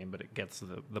happen in the game, but it gets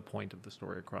the point of the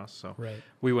story across. So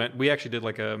we actually did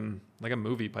like a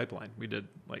movie pipeline. We did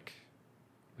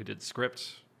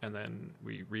script, and then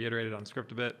we reiterated on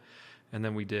script a bit. And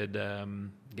then we did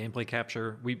gameplay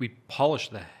capture. We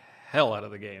polished the hell out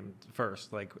of the game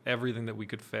first, like everything that we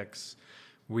could fix,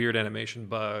 weird animation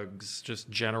bugs, just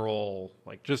general,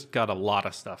 like just got a lot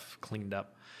of stuff cleaned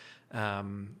up.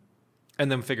 And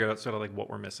then figured out sort of like what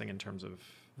we're missing in terms of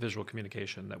visual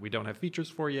communication that we don't have features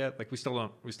for yet. Like we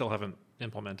still haven't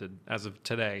implemented as of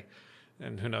today.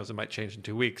 And who knows, it might change in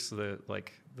 2 weeks. The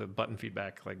button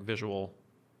feedback, like visual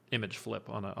image flip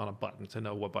on a button to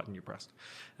know what button you pressed.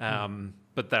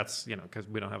 But that's, because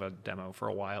we don't have a demo for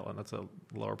a while, and that's a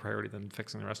lower priority than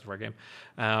fixing the rest of our game.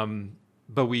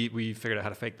 But we figured out how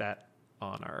to fake that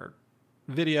on our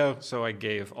video. So I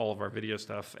gave all of our video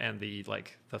stuff and the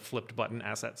flipped button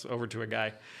assets over to a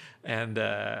guy. And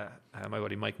my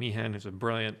buddy Mike Meehan, who's a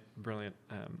brilliant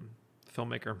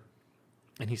filmmaker,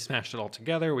 and he smashed it all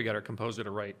together. We got our composer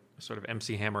to write sort of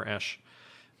MC Hammer-esque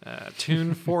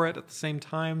tune for it at the same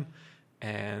time.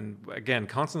 And again,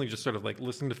 constantly just sort of like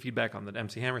listening to feedback on the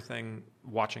MC Hammer thing,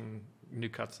 watching new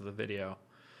cuts of the video.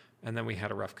 And then we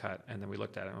had a rough cut, and then we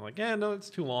looked at it and we're like, yeah, no, it's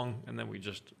too long. And then we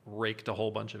just raked a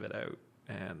whole bunch of it out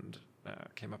and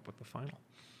came up with the final.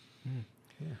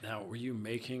 Yeah. Now, were you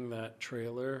making that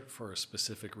trailer for a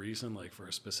specific reason, like for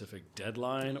a specific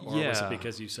deadline? Or was it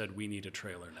because you said we need a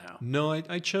trailer now? No,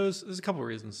 I chose, there's a couple of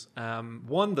reasons.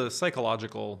 One, the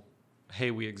psychological,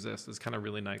 hey, we exist is kind of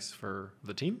really nice for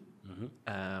the team.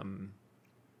 And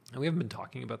we haven't been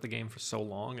talking about the game for so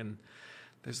long, and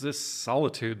there's this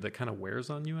solitude that kind of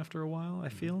wears on you after a while, I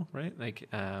feel, right? Like,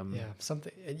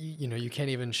 something, you can't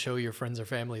even show your friends or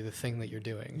family the thing that you're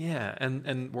doing. Yeah,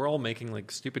 and we're all making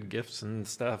like stupid GIFs and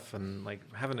stuff and like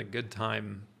having a good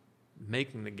time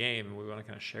making the game, and we want to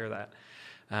kind of share that.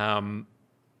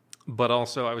 But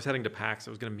also I was heading to PAX.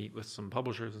 I was going to meet with some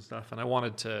publishers and stuff, and I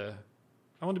wanted to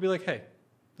be like, hey,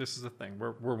 this is the thing.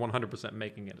 We're 100%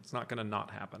 making it. It's not going to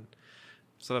not happen.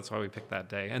 So that's why we picked that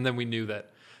day. And then we knew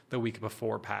that the week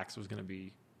before PAX was going to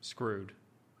be screwed.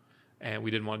 And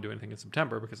we didn't want to do anything in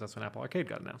September because that's when Apple Arcade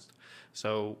got announced.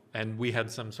 So, and we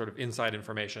had some sort of inside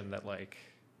information that like,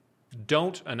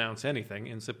 don't announce anything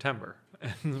in September.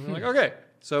 And we're like, okay,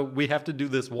 so we have to do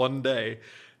this one day,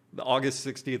 the August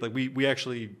 16th. Like we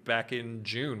actually, back in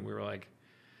June, we were like,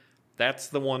 that's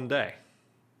the one day.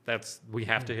 We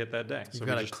have to hit that day. You've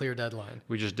got a clear deadline.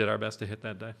 We just did our best to hit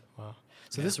that day. Wow.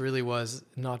 So this really was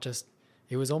not just,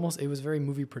 it was very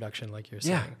movie production, like you're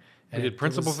saying. Yeah. And we did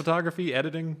principal photography,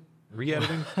 editing,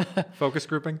 re-editing, focus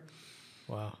grouping.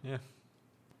 Wow. Yeah.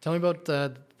 Tell me about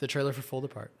the trailer for Fold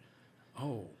Apart.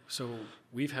 Oh, so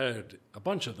we've had a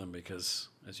bunch of them because,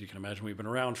 as you can imagine, we've been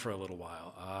around for a little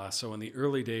while. So in the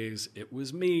early days, it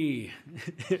was me.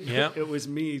 Yeah. It was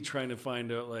me trying to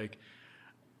find out, like,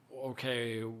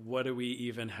 okay, what do we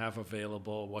even have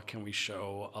available? What can we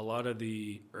show? A lot of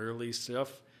the early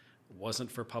stuff wasn't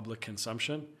for public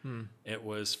consumption. It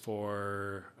was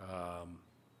for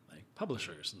like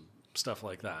publishers and stuff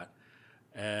like that.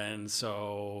 And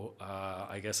so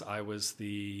I guess I was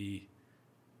the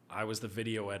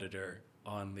video editor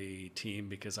on the team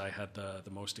because I had the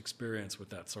most experience with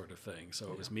that sort of thing.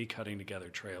 So it was me cutting together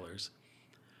trailers.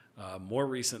 More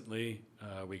recently,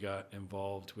 we got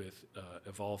involved with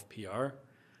Evolve PR,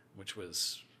 which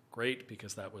was great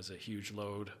because that was a huge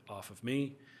load off of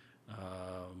me.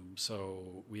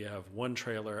 So we have one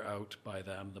trailer out by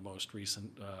them, the most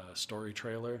recent story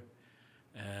trailer.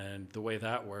 And the way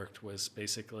that worked was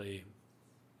basically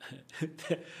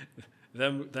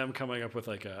them coming up with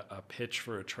like a pitch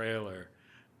for a trailer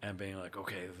and being like,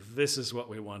 okay, this is what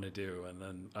we want to do. And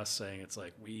then us saying, it's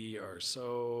like, we are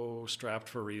so strapped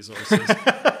for resources.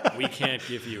 We can't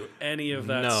give you any of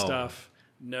that stuff.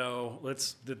 No,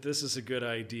 this is a good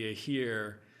idea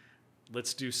here.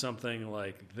 Let's do something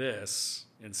like this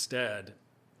instead.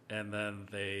 And then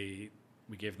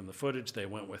we gave them the footage. They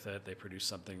went with it. They produced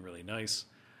something really nice.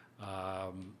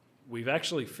 We've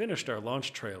actually finished our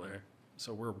launch trailer,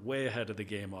 so we're way ahead of the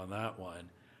game on that one.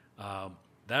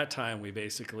 That time we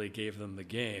basically gave them the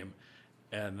game,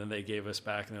 and then they gave us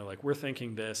back, and they're like, we're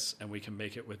thinking this, and we can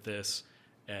make it with this,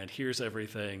 and here's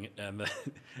everything. And then,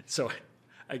 so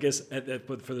I guess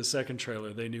but for the second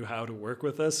trailer, they knew how to work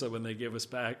with us. So when they gave this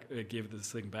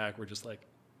thing back, we're just like,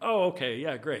 oh, okay,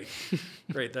 yeah, great.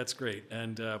 Great, that's great.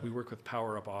 And we work with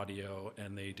Power Up Audio,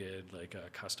 and they did like a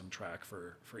custom track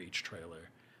for each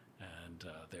trailer, and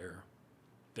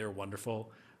they're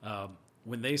wonderful.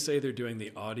 When they say they're doing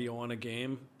the audio on a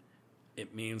game,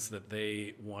 it means that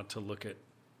they want to look at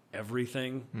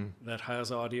everything that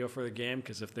has audio for the game,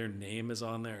 because if their name is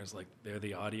on there as like they're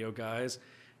the audio guys,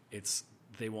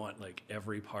 they want like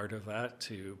every part of that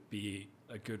to be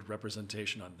a good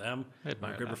representation on them, a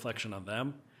good reflection on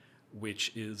them,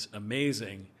 which is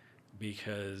amazing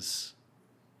because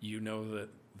you know that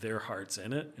their heart's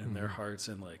in it and their heart's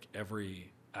in like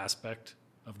every aspect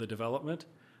of the development.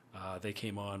 They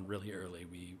came on really early.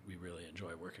 We really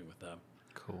enjoy working with them.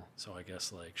 Cool. So I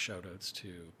guess like shout outs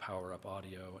to Power Up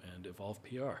Audio and Evolve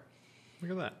PR.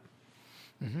 Look at that.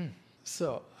 Mm-hmm.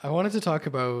 So I wanted to talk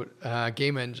about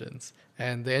game engines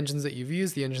and the engines that you've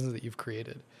used, the engines that you've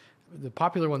created. The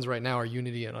popular ones right now are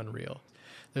Unity and Unreal.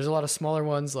 There's a lot of smaller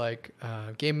ones like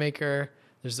Game Maker.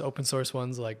 There's open source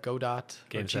ones like Godot.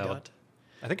 Game or Salad.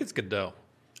 I think it's Godot.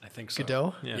 I think so.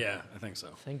 Godot? Yeah, I think so.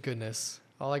 Thank goodness.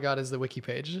 All I got is the wiki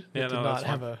page. It Yeah, did no, not that's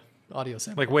have fine. a audio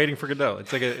sample. Like waiting for Godot.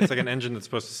 It's like an engine that's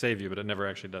supposed to save you, but it never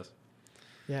actually does.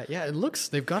 Yeah, it looks,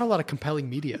 they've got a lot of compelling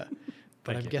media,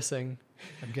 but Thank I'm you.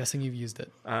 guessing you've used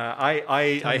it.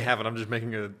 I haven't. I'm just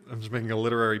making a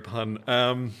literary pun.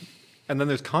 And then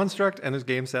there's Construct and there's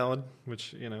Game Salad,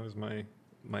 which is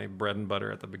my bread and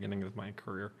butter at the beginning of my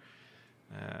career.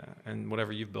 And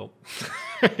whatever you've built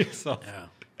yourself.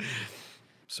 Yeah.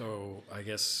 So I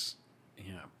guess,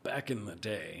 back in the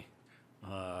day,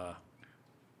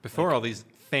 Before all these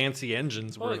fancy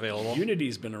engines were available.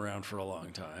 Unity's been around for a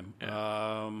long time.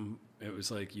 Yeah. It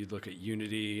was like you'd look at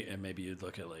Unity and maybe you'd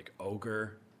look at like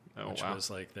Ogre, which wow.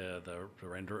 was like the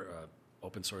renderer,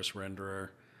 open source renderer,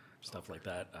 stuff like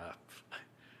that.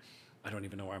 I don't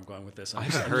even know where I'm going with this. I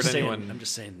haven't heard anyone. I'm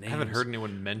just saying names. I haven't heard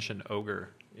anyone mention Ogre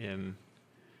in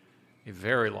a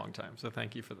very long time. So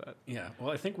thank you for that. Yeah.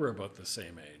 Well, I think we're about the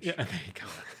same age. Yeah, there you go.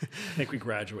 I think we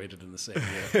graduated in the same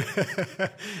year.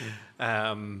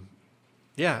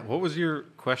 Yeah. What was your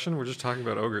question? We're just talking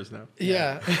about ogres now.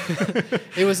 Yeah.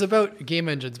 It was about game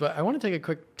engines, but I want to take a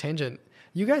quick tangent.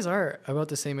 You guys are about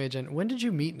the same age, and when did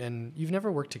you meet? And you've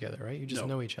never worked together, right? You just No.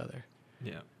 know each other.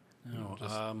 Yeah. No.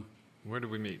 Just- Where did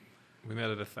we meet? We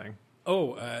met at a thing.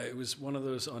 It was one of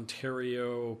those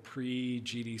Ontario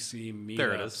pre-GDC meetups.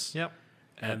 There it is. Yep.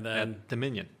 And then at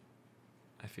Dominion,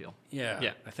 I feel.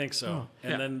 Yeah, I think so. Oh,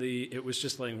 and yeah. then it was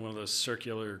just like one of those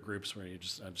circular groups where I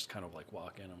just kind of like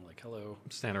walk in. I'm like, hello.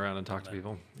 Stand around and talk to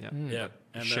people. Yeah. Yeah.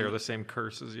 And Share then, the same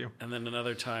curse as you. and then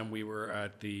another time we were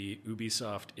at the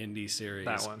Ubisoft Indie Series.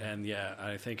 That one. And yeah,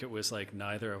 I think it was like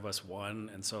neither of us won.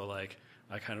 And so like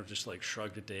I kind of just like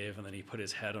shrugged at Dave and then he put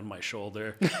his head on my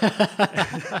shoulder.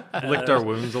 Licked our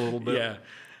wounds a little bit. Yeah.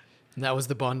 And that was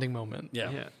the bonding moment.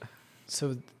 Yeah. Yeah.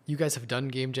 So you guys have done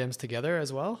game jams together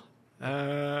as well?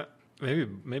 Maybe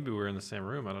we're in the same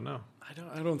room. I don't know.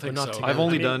 I don't think not so. together. I've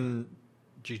only I mean, done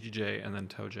GGJ and then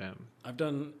Toe Jam. I've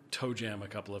done Toe Jam a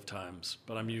couple of times,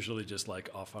 but I'm usually just like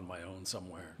off on my own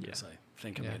somewhere because I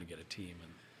think I'm Yeah. going to get a team.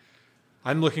 And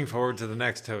I'm looking forward to the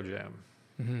next Toe Jam.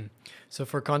 Mm-hmm. So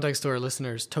for context to our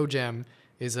listeners, Toe Jam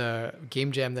is a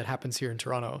game jam that happens here in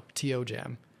Toronto, TO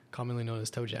Jam, commonly known as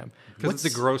Toe Jam. Because it's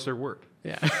a grosser word.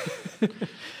 Yeah.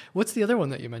 What's the other one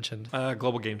that you mentioned?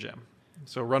 Global Game Jam.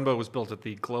 So Runbow was built at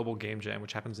the Global Game Jam,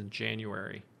 which happens in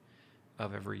January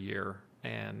of every year.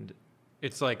 And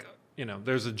it's like,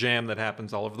 there's a jam that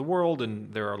happens all over the world,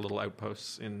 and there are little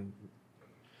outposts in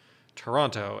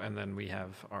Toronto, and then we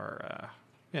have our,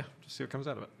 just see what comes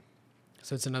out of it.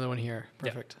 So it's another one here.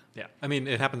 Perfect. Yeah. I mean,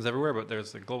 it happens everywhere, but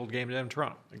there's the Global Game Jam in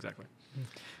Toronto. Exactly.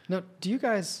 Now, do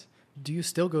you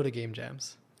still go to game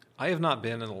jams? I have not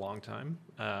been in a long time.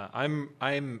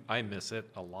 I miss it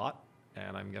a lot,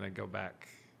 and I'm going to go back,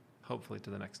 hopefully,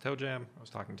 to the next Toe Jam. I was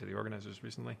talking to the organizers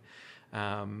recently.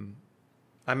 At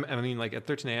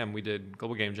 13 a.m. we did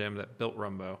Global Game Jam that built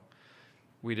Rumbo.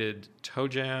 We did Toe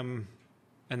Jam,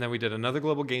 and then we did another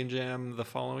Global Game Jam the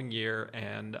following year,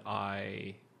 and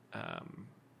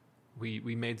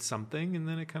we made something, and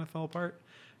then it kind of fell apart.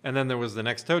 And then there was the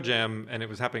next Toe Jam, and it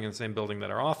was happening in the same building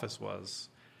that our office was.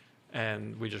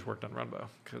 And we just worked on Runbow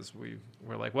because we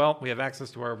were like, well, we have access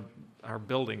to our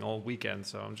building all weekend,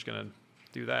 so I'm just going to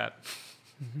do that.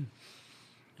 Mm-hmm.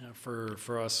 yeah,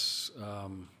 for us,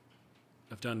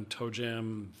 I've done Toe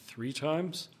Jam 3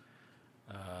 times.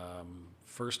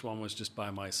 First one was just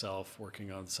by myself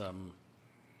working on some,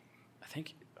 I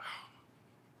think,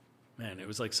 it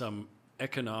was like some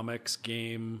economics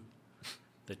game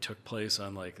that took place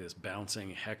on like this bouncing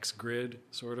hex grid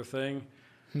sort of thing.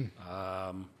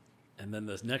 And then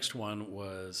the next one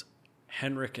was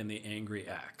Henrik and the Angry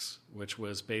Axe, which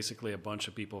was basically a bunch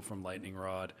of people from Lightning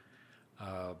Rod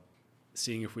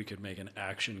seeing if we could make an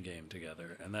action game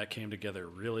together. And that came together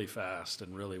really fast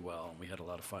and really well, and we had a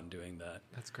lot of fun doing that.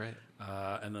 That's great.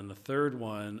 And then the third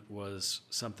one was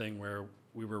something where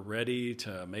we were ready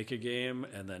to make a game,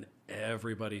 and then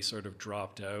everybody sort of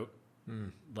dropped out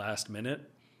last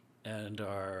minute. And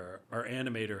our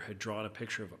animator had drawn a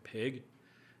picture of a pig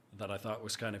that I thought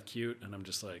was kind of cute, and I'm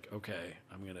just like, okay,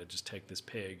 I'm going to just take this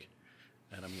pig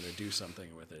and I'm going to do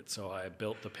something with it. So I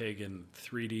built the pig in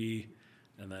 3D,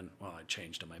 and then, I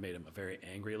changed him. I made him a very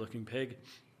angry-looking pig,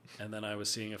 and then I was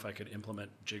seeing if I could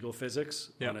implement jiggle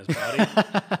physics on his body.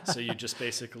 So you just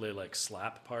basically like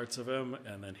slap parts of him,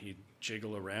 and then he'd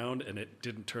jiggle around, and it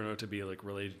didn't turn out to be like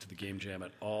related to the game jam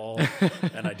at all,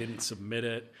 and I didn't submit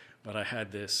it, but I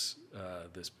had this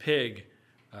pig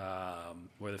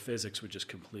where the physics would just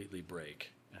completely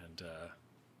break, and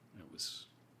it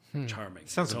charming.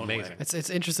 Sounds in its own way. amazing. It's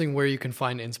interesting where you can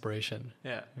find inspiration.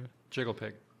 Yeah.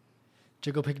 Jigglepig.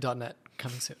 Jigglepig.net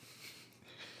coming soon.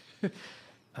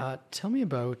 Tell me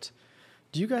about,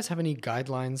 do you guys have any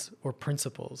guidelines or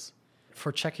principles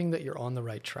for checking that you're on the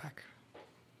right track?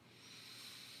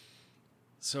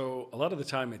 So a lot of the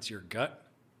time it's your gut,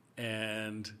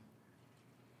 and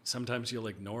sometimes you'll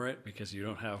ignore it because you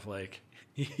don't have like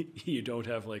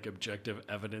objective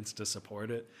evidence to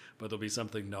support it, but there'll be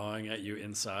something gnawing at you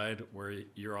inside where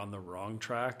you're on the wrong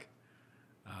track.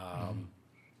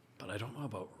 But I don't know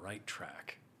about right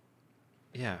track.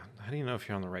 Yeah. How do you know if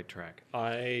you're on the right track?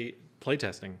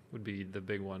 Playtesting would be the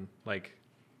big one. Like,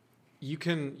 you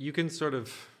can sort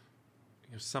of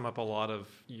sum up a lot of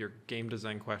your game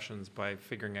design questions by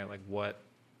figuring out like what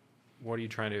are you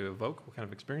trying to evoke, what kind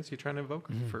of experience are you trying to evoke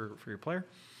for your player,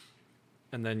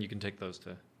 and then you can take those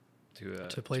to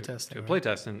playtesting, to a right?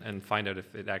 playtest and find out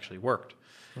if it actually worked.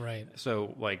 Right.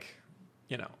 So like,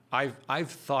 I've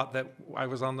thought that I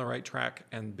was on the right track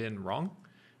and been wrong.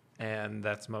 And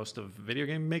that's most of video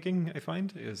game making, I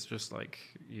find, is just like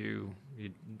you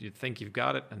think you've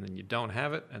got it, and then you don't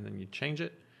have it, and then you change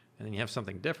it, and then you have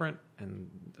something different, and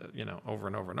over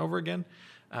and over and over again.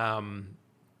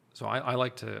 So I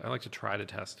like to try to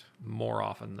test more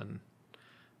often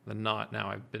than not. Now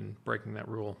I've been breaking that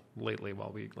rule lately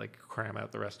while we like cram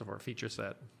out the rest of our feature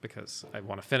set because I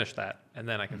want to finish that, and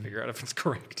then I can figure out if it's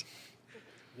correct.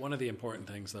 One of the important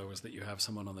things, though, is that you have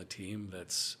someone on the team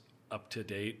that's up to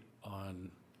date on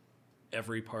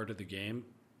every part of the game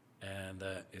and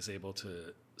that is able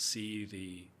to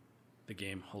see the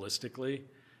game holistically.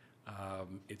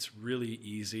 It's really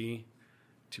easy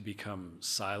to become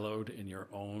siloed in your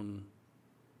own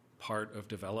part of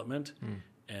development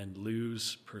and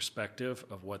lose perspective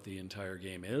of what the entire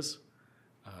game is.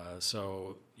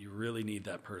 So you really need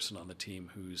that person on the team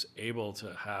who's able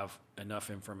to have enough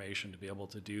information to be able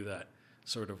to do that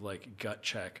sort of like gut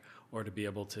check, or to be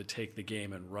able to take the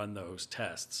game and run those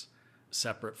tests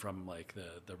separate from like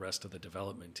the rest of the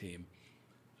development team.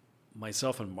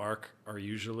 Myself and Mark are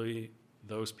usually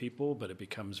those people, but it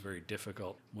becomes very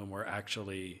difficult when we're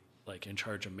actually like in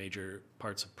charge of major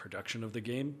parts of production of the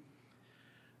game.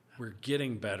 We're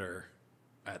getting better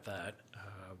at that.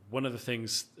 One of the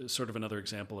things, sort of another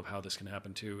example of how this can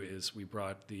happen too, is we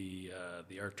brought the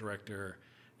art director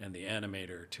and the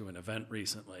animator to an event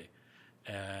recently,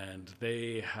 and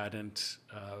they hadn't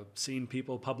seen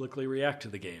people publicly react to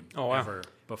the game ever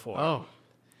before. Oh.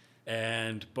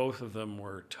 And both of them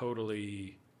were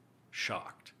totally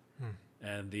shocked.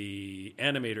 And the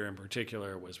animator in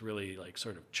particular was really like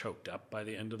sort of choked up by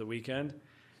the end of the weekend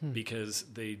because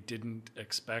they didn't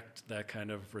expect that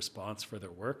kind of response for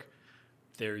their work.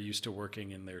 They're used to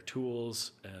working in their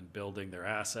tools and building their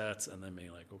assets and then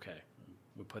being like, okay,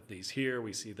 we put these here,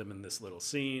 we see them in this little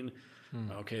scene.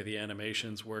 Okay, the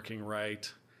animation's working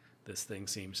right. This thing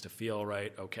seems to feel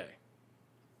right. Okay.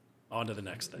 On to the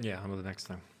next thing. Yeah, on to the next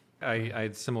thing. I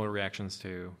had similar reactions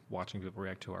to watching people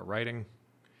react to our writing.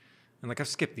 And like I've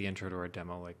skipped the intro to our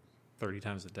demo like 30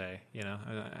 times a day,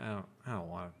 I don't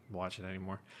want to watch it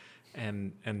anymore.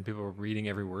 And people were reading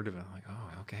every word of it. I'm like,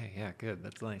 oh, okay, yeah, good.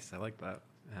 That's nice. I like that.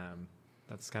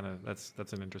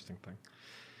 That's an interesting thing.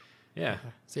 Yeah.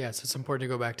 So it's important to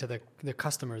go back to the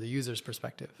customer, the user's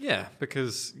perspective. Yeah,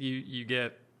 because you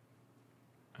get.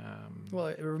 Well,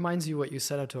 it reminds you what you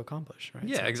set out to accomplish, right?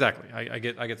 Yeah, So- exactly. I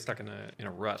get stuck in a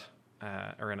rut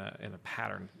or in a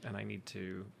pattern, and I need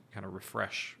to kind of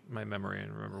refresh my memory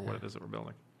and remember what it is that we're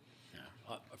building.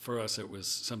 Yeah. For us, it was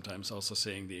sometimes also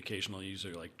seeing the occasional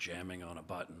user like jamming on a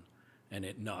button and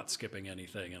it not skipping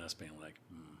anything, and us being like,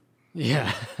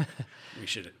 Yeah. we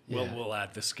should. Yeah. We'll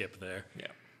add the skip there. Yeah.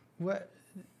 What?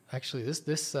 Actually,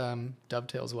 this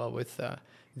dovetails well with the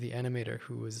animator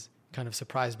who was kind of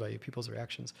surprised by people's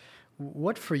reactions.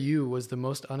 What for you was the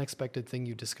most unexpected thing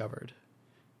you discovered?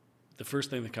 The first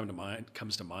thing that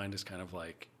comes to mind is kind of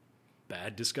like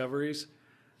bad discoveries.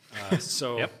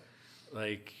 So, Yep.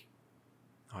 like,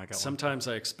 Oh, I got sometimes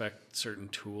I expect certain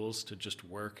tools to just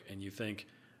work, and you think,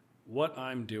 what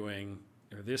I'm doing,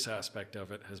 or this aspect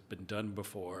of it, has been done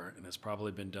before, and has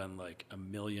probably been done like a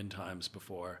million times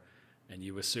before, and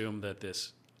you assume that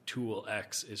this tool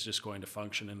X is just going to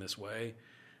function in this way,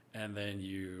 and then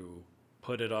you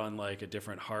put it on like a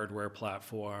different hardware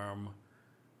platform,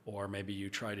 or maybe you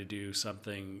try to do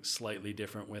something slightly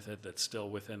different with it that's still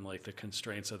within like the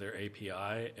constraints of their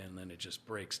API, and then it just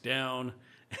breaks down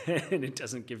and it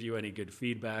doesn't give you any good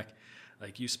feedback.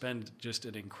 Like, you spend just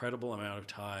an incredible amount of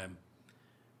time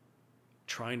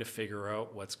trying to figure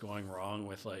out what's going wrong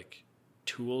with like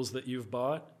tools that you've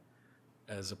bought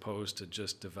as opposed to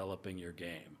just developing your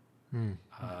game.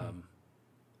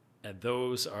 And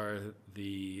those are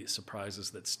the surprises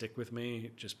that stick with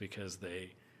me just because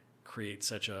they create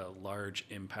such a large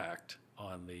impact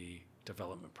on the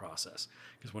development process.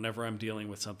 Because whenever I'm dealing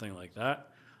with something like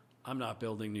that, I'm not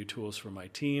building new tools for my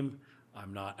team.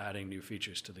 I'm not adding new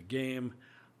features to the game.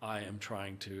 I am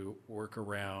trying to work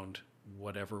around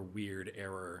whatever weird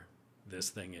error this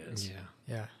thing is.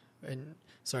 Yeah. And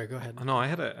sorry, go ahead. Oh, no, I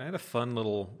had a fun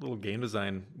little game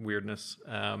design weirdness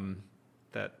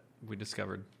that we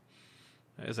discovered.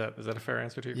 Is that a fair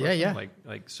answer to your question? Yeah.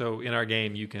 Like so in our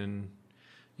game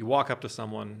you walk up to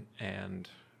someone and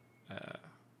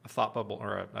a thought bubble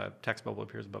or a text bubble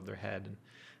appears above their head and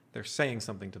they're saying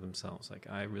something to themselves like,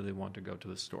 I really want to go to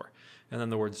the store. And then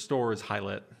the word store is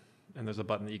highlit and there's a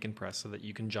button that you can press so that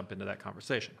you can jump into that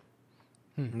conversation.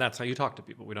 And that's how you talk to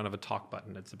people. We don't have a talk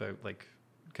button. It's about like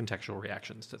contextual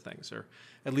reactions to things, or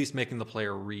at least making the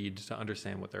player read to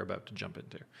understand what they're about to jump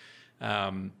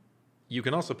into. You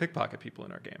can also pickpocket people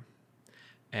in our game.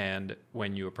 And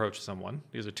when you approach someone,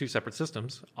 these are two separate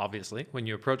systems, obviously. When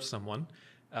you approach someone,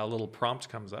 a little prompt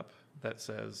comes up that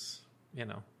says,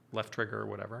 left trigger or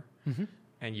whatever,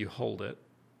 and you hold it,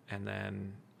 and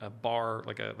then a bar,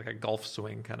 like a golf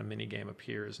swing kind of mini game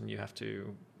appears, and you have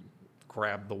to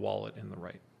grab the wallet in the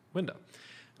right window.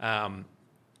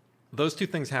 Those two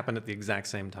things happen at the exact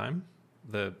same time.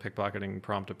 The pickpocketing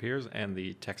prompt appears and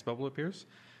the text bubble appears,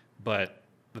 but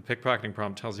the pickpocketing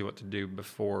prompt tells you what to do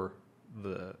before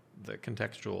the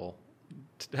contextual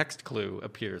text clue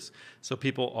appears. So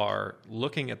people are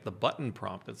looking at the button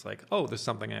prompt. It's like, oh, there's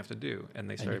something I have to do. And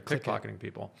they started pickpocketing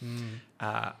people.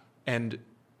 And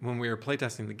when we were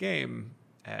playtesting the game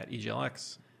at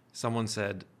EGLX, someone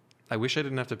said, I wish I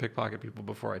didn't have to pickpocket people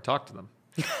before I talk to them.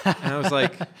 And I was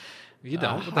like, you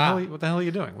don't. What the hell are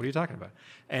you doing? What are you talking about?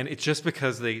 And it's just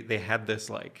because they had this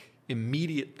like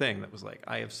immediate thing that was like,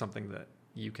 I have something that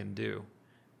you can do.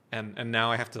 And now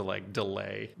I have to like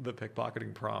delay the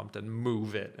pickpocketing prompt and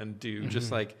move it and do just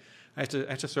like, I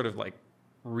have to sort of like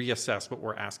reassess what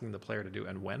we're asking the player to do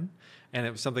and when. And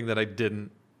it was something that I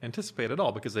didn't anticipate at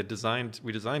all because we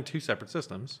designed two separate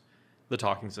systems, the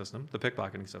talking system, the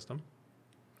pickpocketing system.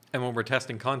 And when we're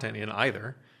testing content in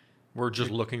either, we're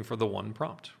just looking for the one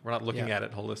prompt. We're not looking at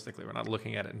it holistically. We're not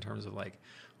looking at it in terms of like,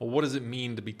 well, what does it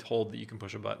mean to be told that you can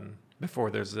push a button before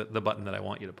there's the button that I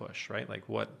want you to push, right? Like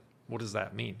what does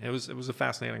that mean? It was a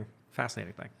fascinating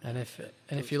thing. And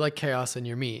if you like chaos and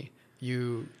you're me,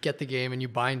 you get the game and you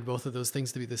bind both of those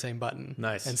things to be the same button.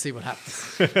 Nice. And see what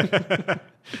happens.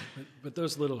 But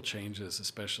those little changes,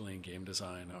 especially in game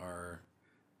design, are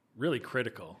really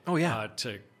critical. Oh yeah.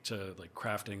 To like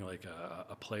crafting like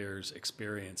a player's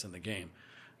experience in the game.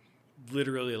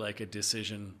 Literally, like a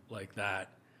decision like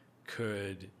that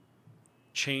could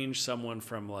change someone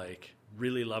from like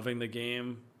really loving the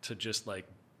game to just like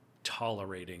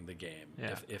tolerating the game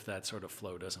if that sort of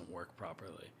flow doesn't work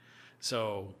properly.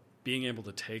 So being able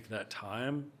to take that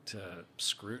time to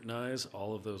scrutinize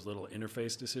all of those little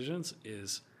interface decisions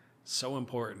is so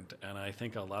important. And I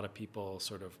think a lot of people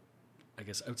sort of, I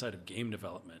guess, outside of game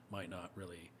development might not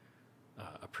really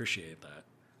appreciate that.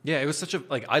 Yeah, it was such a,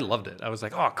 like, I loved it. I was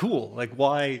like, oh, cool. Like,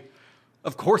 why?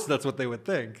 Of course that's what they would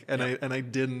think. And I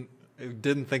didn't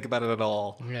think about it at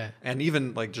all. Yeah. And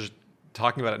even like just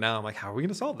talking about it now, I'm like, how are we going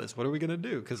to solve this? What are we going to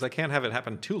do? Because I can't have it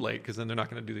happen too late because then they're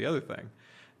not going to do the other thing.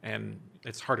 And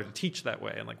it's harder to teach that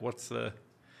way. And like,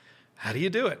 how do you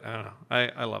do it? I don't know.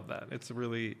 I love that. It's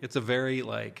a very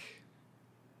like,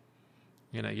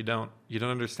 you don't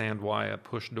understand why a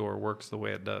push door works the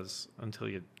way it does until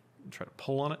you try to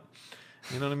pull on it.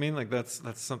 You know what I mean? Like that's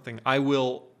something I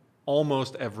will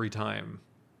almost every time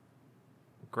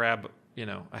grab,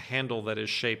 a handle that is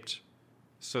shaped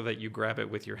so that you grab it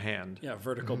with your hand. Yeah,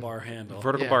 vertical bar handle.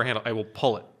 Bar handle. I will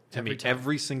pull it Every time.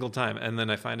 every single time. And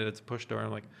then I find it's a push door. And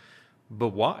I'm like, but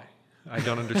why? I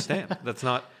don't understand. That's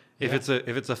not, if it's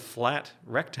a flat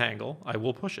rectangle, I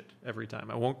will push it every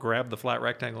time. I won't grab the flat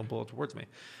rectangle and pull it towards me.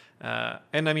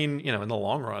 And I mean, in the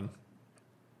long run,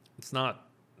 it's not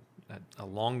a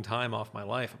long time off my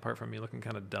life apart from me looking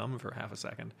kind of dumb for half a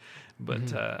second.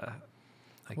 But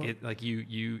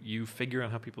you figure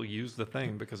out how people use the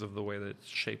thing because of the way that it's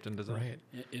shaped and designed.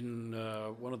 Right. In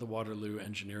one of the Waterloo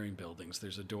engineering buildings,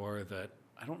 there's a door that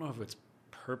I don't know if it's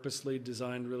purposely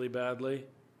designed really badly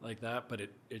like that, but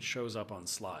it shows up on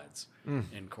slides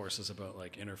in courses about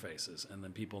like interfaces, and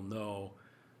then people know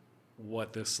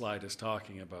what this slide is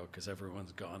talking about because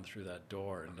everyone's gone through that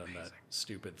door and done that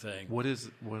stupid thing. What is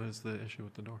the issue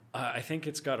with the door? I think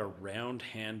it's got a round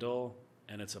handle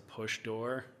and it's a push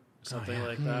door, something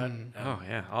like that. And,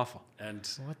 awful. And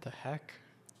What the heck?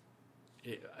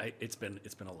 it's been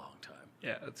a long time.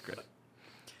 Yeah, that's great.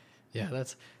 Yeah,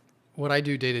 what I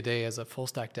do day to day as a full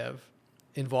stack dev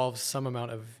involves some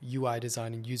amount of UI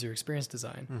design and user experience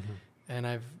design. And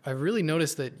I've really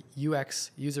noticed that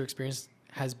UX, user experience,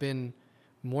 has been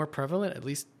more prevalent, at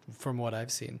least from what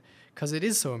I've seen, because it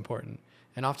is so important.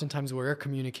 And oftentimes we're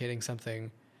communicating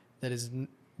something that is,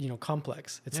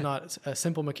 complex. It's not a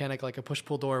simple mechanic like a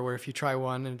push-pull door where if you try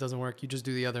one and it doesn't work, you just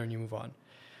do the other and you move on.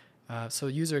 So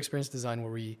user experience design,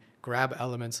 where we grab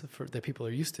elements that people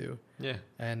are used to,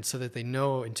 and so that they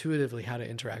know intuitively how to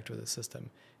interact with the system.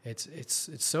 It's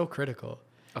so critical.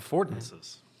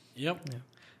 Affordances. Yep.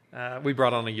 Yeah. We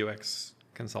brought on a UX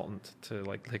consultant to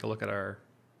take a look at our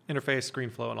interface,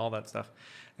 screen flow, and all that stuff.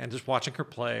 And just watching her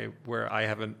play, where I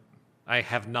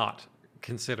have not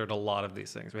considered a lot of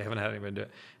these things. We haven't had anybody do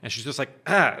it, and she's just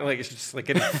she's just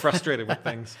getting frustrated with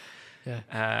things.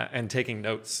 Yeah. And taking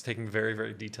very,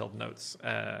 very detailed notes.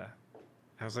 I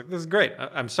was like, this is great.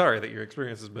 I'm sorry that your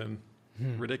experience has been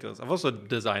ridiculous. I've also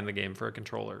designed the game for a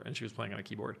controller, and she was playing on a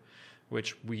keyboard,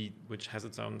 which has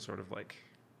its own sort of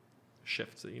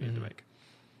shifts that you need to make.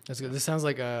 That's good. This sounds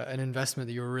like an investment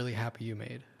that you were really happy you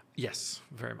made. Yes,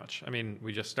 very much. I mean,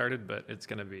 we just started, but it's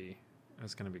gonna be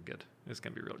good. It's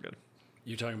gonna be real good.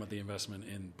 You're talking about the investment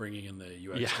in bringing in the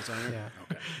UX designer? Yeah.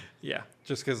 Okay. Yeah,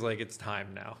 just because it's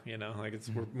time now,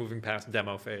 we're moving past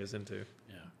demo phase into.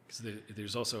 Yeah, because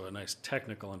there's also a nice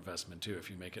technical investment too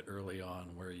if you make it early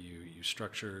on, where you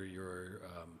structure your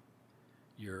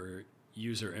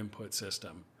user input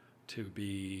system to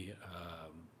be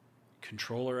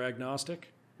controller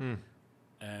agnostic,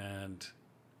 and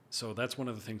so that's one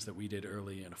of the things that we did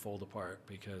early in a Fold Apart,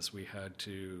 because we had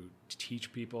to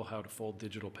teach people how to fold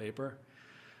digital paper.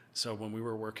 So when we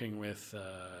were working with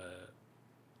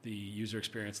the user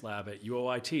experience lab at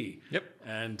UOIT,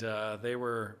 and they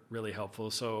were really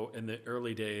helpful. So in the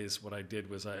early days, what I did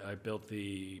was I built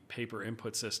the paper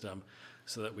input system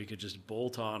so that we could just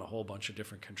bolt on a whole bunch of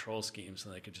different control schemes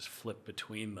and they could just flip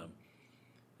between them.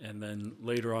 And then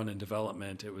later on in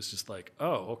development, it was just like,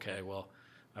 oh, okay, well,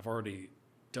 I've already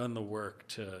done the work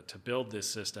to build this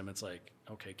system. It's like,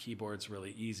 okay, keyboard's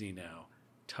really easy now.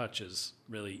 Touch is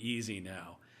really easy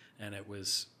now. And it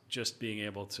was just being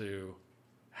able to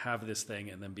have this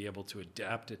thing and then be able to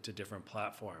adapt it to different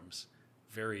platforms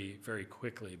very, very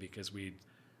quickly, because we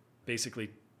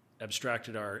basically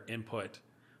abstracted our input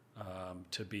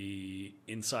to be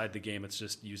inside the game. It's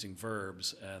just using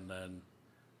verbs, and then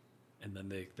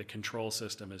the control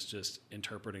system is just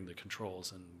interpreting the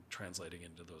controls and translating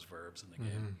into those verbs in the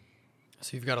game.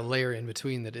 So you've got a layer in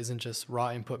between that isn't just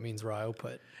raw input means raw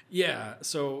output. Yeah,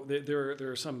 so there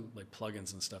are some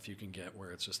plugins and stuff you can get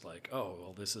where it's just like, oh,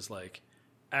 well, this is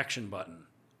action button,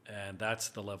 and that's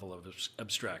the level of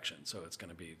abstraction. So it's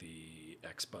going to be the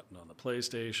X button on the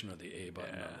PlayStation or the A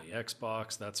button on the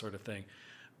Xbox, that sort of thing.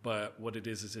 But what it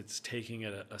is it's taking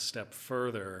it a step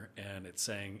further, and it's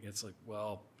saying, it's like,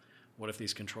 well, what if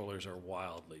these controllers are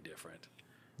wildly different?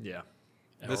 Yeah.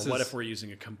 Or what if we're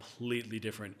using a completely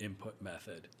different input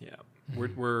method? Yeah.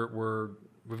 We've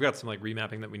got some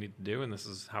remapping that we need to do, and this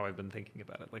is how I've been thinking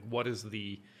about it. What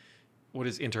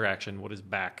is interaction? What is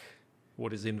back?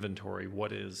 What is inventory?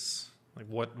 What is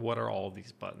what are all of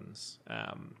these buttons?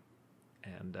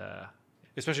 And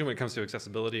especially when it comes to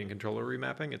accessibility and controller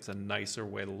remapping, it's a nicer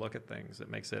way to look at things.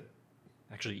 It makes it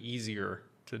actually easier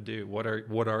to do. What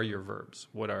are your verbs?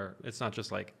 It's not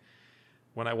just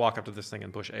when I walk up to this thing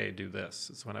and push A, do this.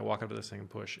 It's when I walk up to this thing and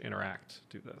push interact,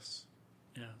 do this.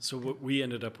 Yeah. So what we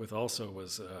ended up with also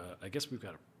was, I guess we've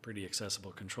got a pretty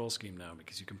accessible control scheme now,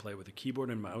 because you can play it with a keyboard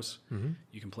and mouse. Mm-hmm.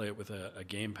 You can play it with a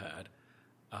gamepad.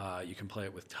 You can play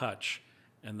it with touch.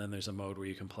 And then there's a mode where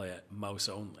you can play it mouse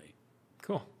only.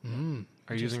 Cool.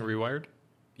 Are you using Rewired?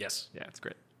 Yes. Yeah, it's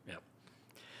great. Yeah.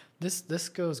 This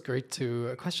goes great to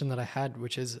a question that I had,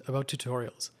 which is about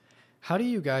tutorials. How do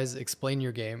you guys explain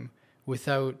your game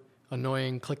without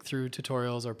annoying click-through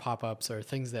tutorials or pop-ups or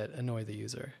things that annoy the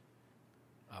user?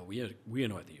 We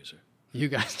annoy the user. You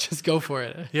guys just go for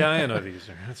it. Yeah, I annoy the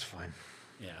user. That's fine.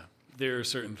 Yeah. There are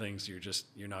certain things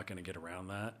you're not going to get around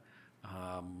that.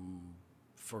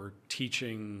 For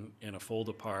teaching in a Fold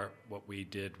Apart, what we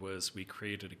did was we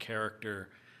created a character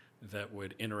that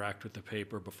would interact with the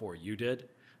paper before you did.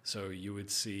 So you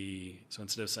would see, so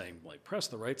instead of saying press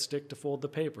the right stick to fold the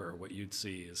paper, what you'd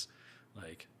see is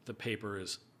the paper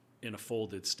is in a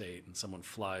folded state and someone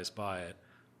flies by it.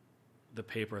 The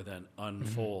paper then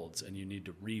unfolds and you need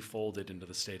to refold it into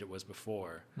the state it was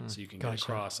before so you can get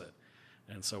across it.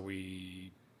 And so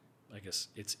I guess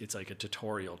it's like a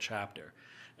tutorial chapter.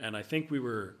 And I think we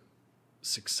were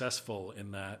successful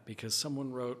in that because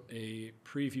someone wrote a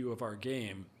preview of our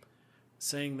game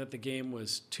saying that the game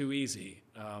was too easy.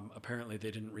 Apparently,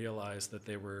 they didn't realize that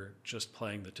they were just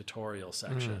playing the tutorial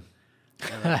section.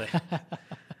 And that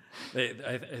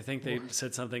I think they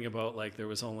said something about like there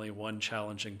was only one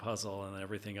challenging puzzle and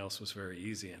everything else was very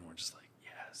easy. And we're just like,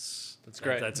 yes, That's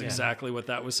great. That's Yeah. exactly what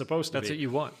that was supposed to That's be. what you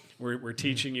want. We're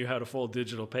teaching you how to fold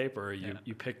digital paper.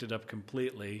 You picked it up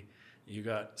completely. You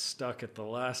got stuck at the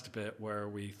last bit where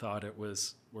we thought it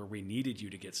was where we needed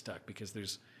you to get stuck, because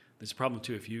there's a problem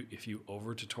too. If you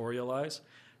over tutorialize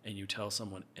and you tell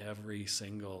someone every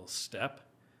single step,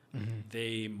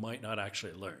 they might not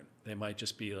actually learn. They might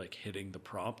just be like hitting the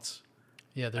prompts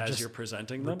Yeah, they're as just you're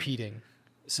presenting them. repeating.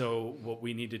 So what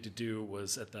we needed to do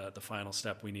was at the final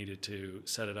step, we needed to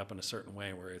set it up in a certain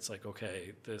way where it's like,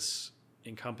 okay, this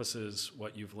encompasses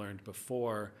what you've learned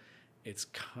before. It's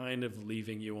kind of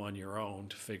leaving you on your own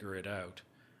to figure it out.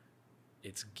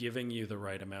 It's giving you the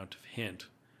right amount of hint.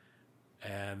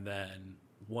 And then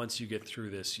once you get through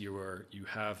this, you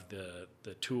have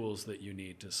the tools that you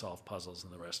need to solve puzzles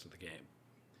in the rest of the game.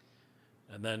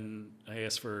 And then I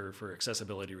guess for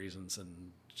accessibility reasons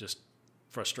and just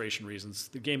frustration reasons,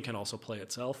 the game can also play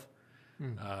itself.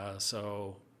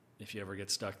 So if you ever get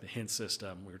stuck, the hint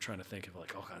system, we were trying to think of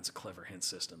like all kinds of clever hint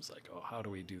systems, like, oh, how do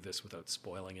we do this without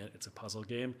spoiling it? It's a puzzle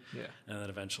game. Yeah. And then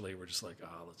eventually we're just like,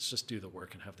 oh, let's just do the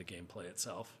work and have the game play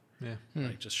itself. Yeah.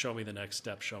 Like, just show me the next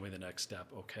step,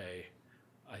 Okay,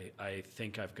 I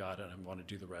think I've got it. I want to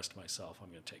do the rest myself. I'm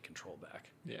going to take control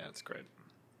back. Yeah, it's great.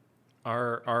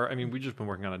 I mean, we've just been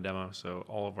working on a demo, so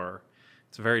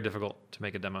it's very difficult to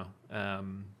make a demo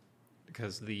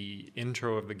because the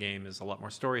intro of the game is a lot more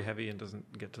story heavy and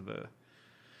doesn't get to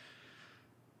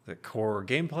the core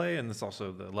gameplay, and it's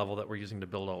also the level that we're using to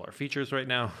build all our features right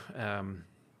now.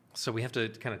 So we have to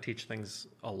kind of teach things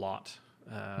a lot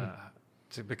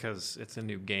because it's a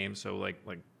new game. So like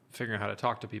figuring out how to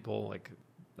talk to people, like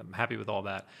I'm happy with all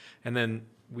that. And then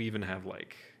we even have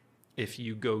like, if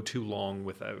you go too long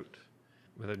without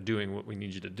doing what we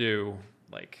need you to do,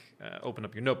 like open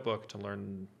up your notebook to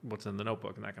learn what's in the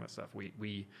notebook and that kind of stuff.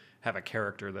 We have a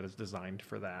character that is designed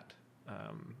for that.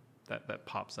 That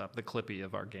pops up, the Clippy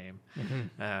of our game.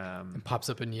 And pops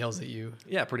up and yells at you.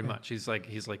 Yeah, pretty much. He's like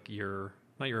your,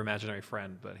 not your imaginary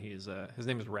friend, but his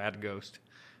name is Rad Ghost,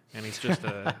 and he's just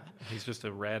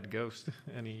a rad ghost.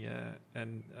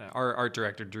 And our art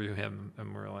director drew him,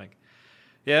 and we're like,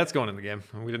 yeah, it's going in the game.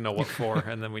 And we didn't know what for,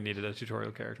 and then we needed a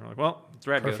tutorial character. We're like, well, it's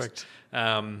Rad Perfect.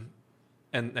 Ghost.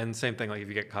 And same thing, like if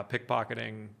you get caught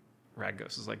pickpocketing, Rad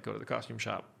Ghost is like, go to the costume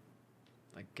shop,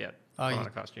 like put on a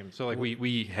costume. So like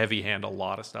we heavy hand a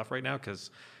lot of stuff right now because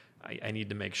I need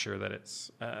to make sure that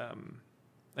it's I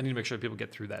need to make sure that people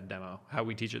get through that demo. How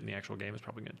we teach it in the actual game is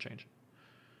probably going to change.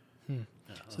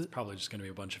 So it's probably just going to be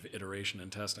a bunch of iteration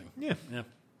and testing. Yeah. Yeah.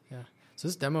 So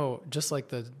this demo, just like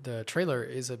the trailer,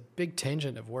 is a big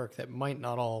tangent of work that might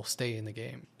not all stay in the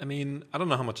game. I mean, I don't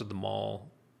know how much of the mall,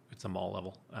 it's a mall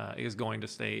level, is going to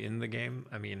stay in the game.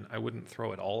 I mean, I wouldn't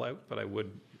throw it all out, but I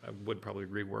would probably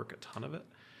rework a ton of it.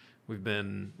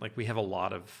 We have a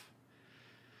lot of,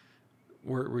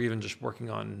 we're even just working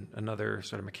on another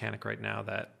sort of mechanic right now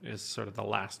that is sort of the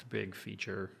last big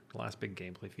feature, the last big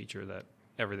gameplay feature, that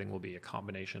everything will be a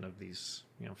combination of these,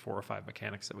 4 or 5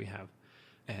 mechanics that we have.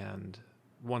 And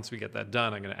once we get that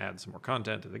done, I'm going to add some more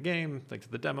content to the game, like to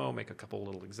the demo, make a couple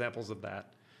little examples of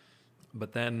that.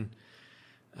 But then,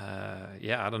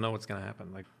 I don't know what's going to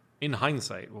happen. Like in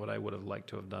hindsight, what I would have liked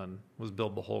to have done was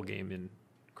build the whole game in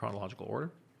chronological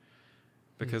order,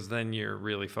 because then you're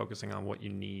really focusing on what you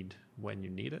need when you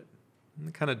need it. And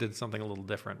I kind of did something a little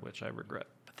different, which I regret.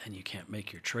 But then you can't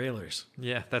make your trailers.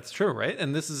 Yeah, that's true, right?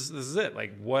 And this is it.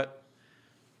 Like,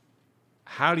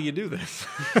 how do you do this?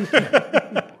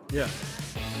 Yeah.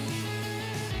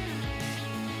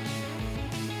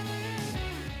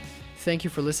 Thank you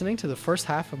for listening to the first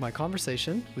half of my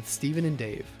conversation with Steven and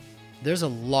Dave. There's a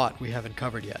lot we haven't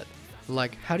covered yet,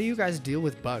 like how do you guys deal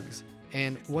with bugs,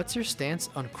 and what's your stance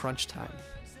on crunch time?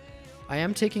 I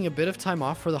am taking a bit of time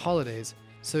off for the holidays,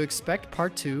 so expect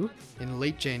part 2 in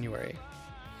late January.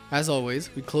 As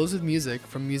always, we close with music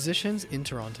from musicians in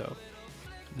Toronto.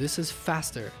 This is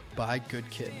Faster by Good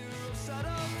Kid.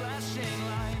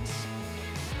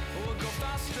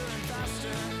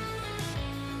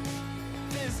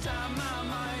 This time my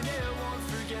mind, it won't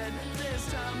forget.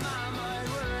 This time my mind,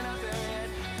 we're not there yet.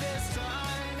 This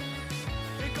time,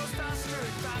 it goes faster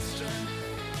and faster.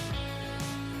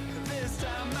 This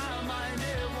time my mind,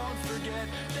 it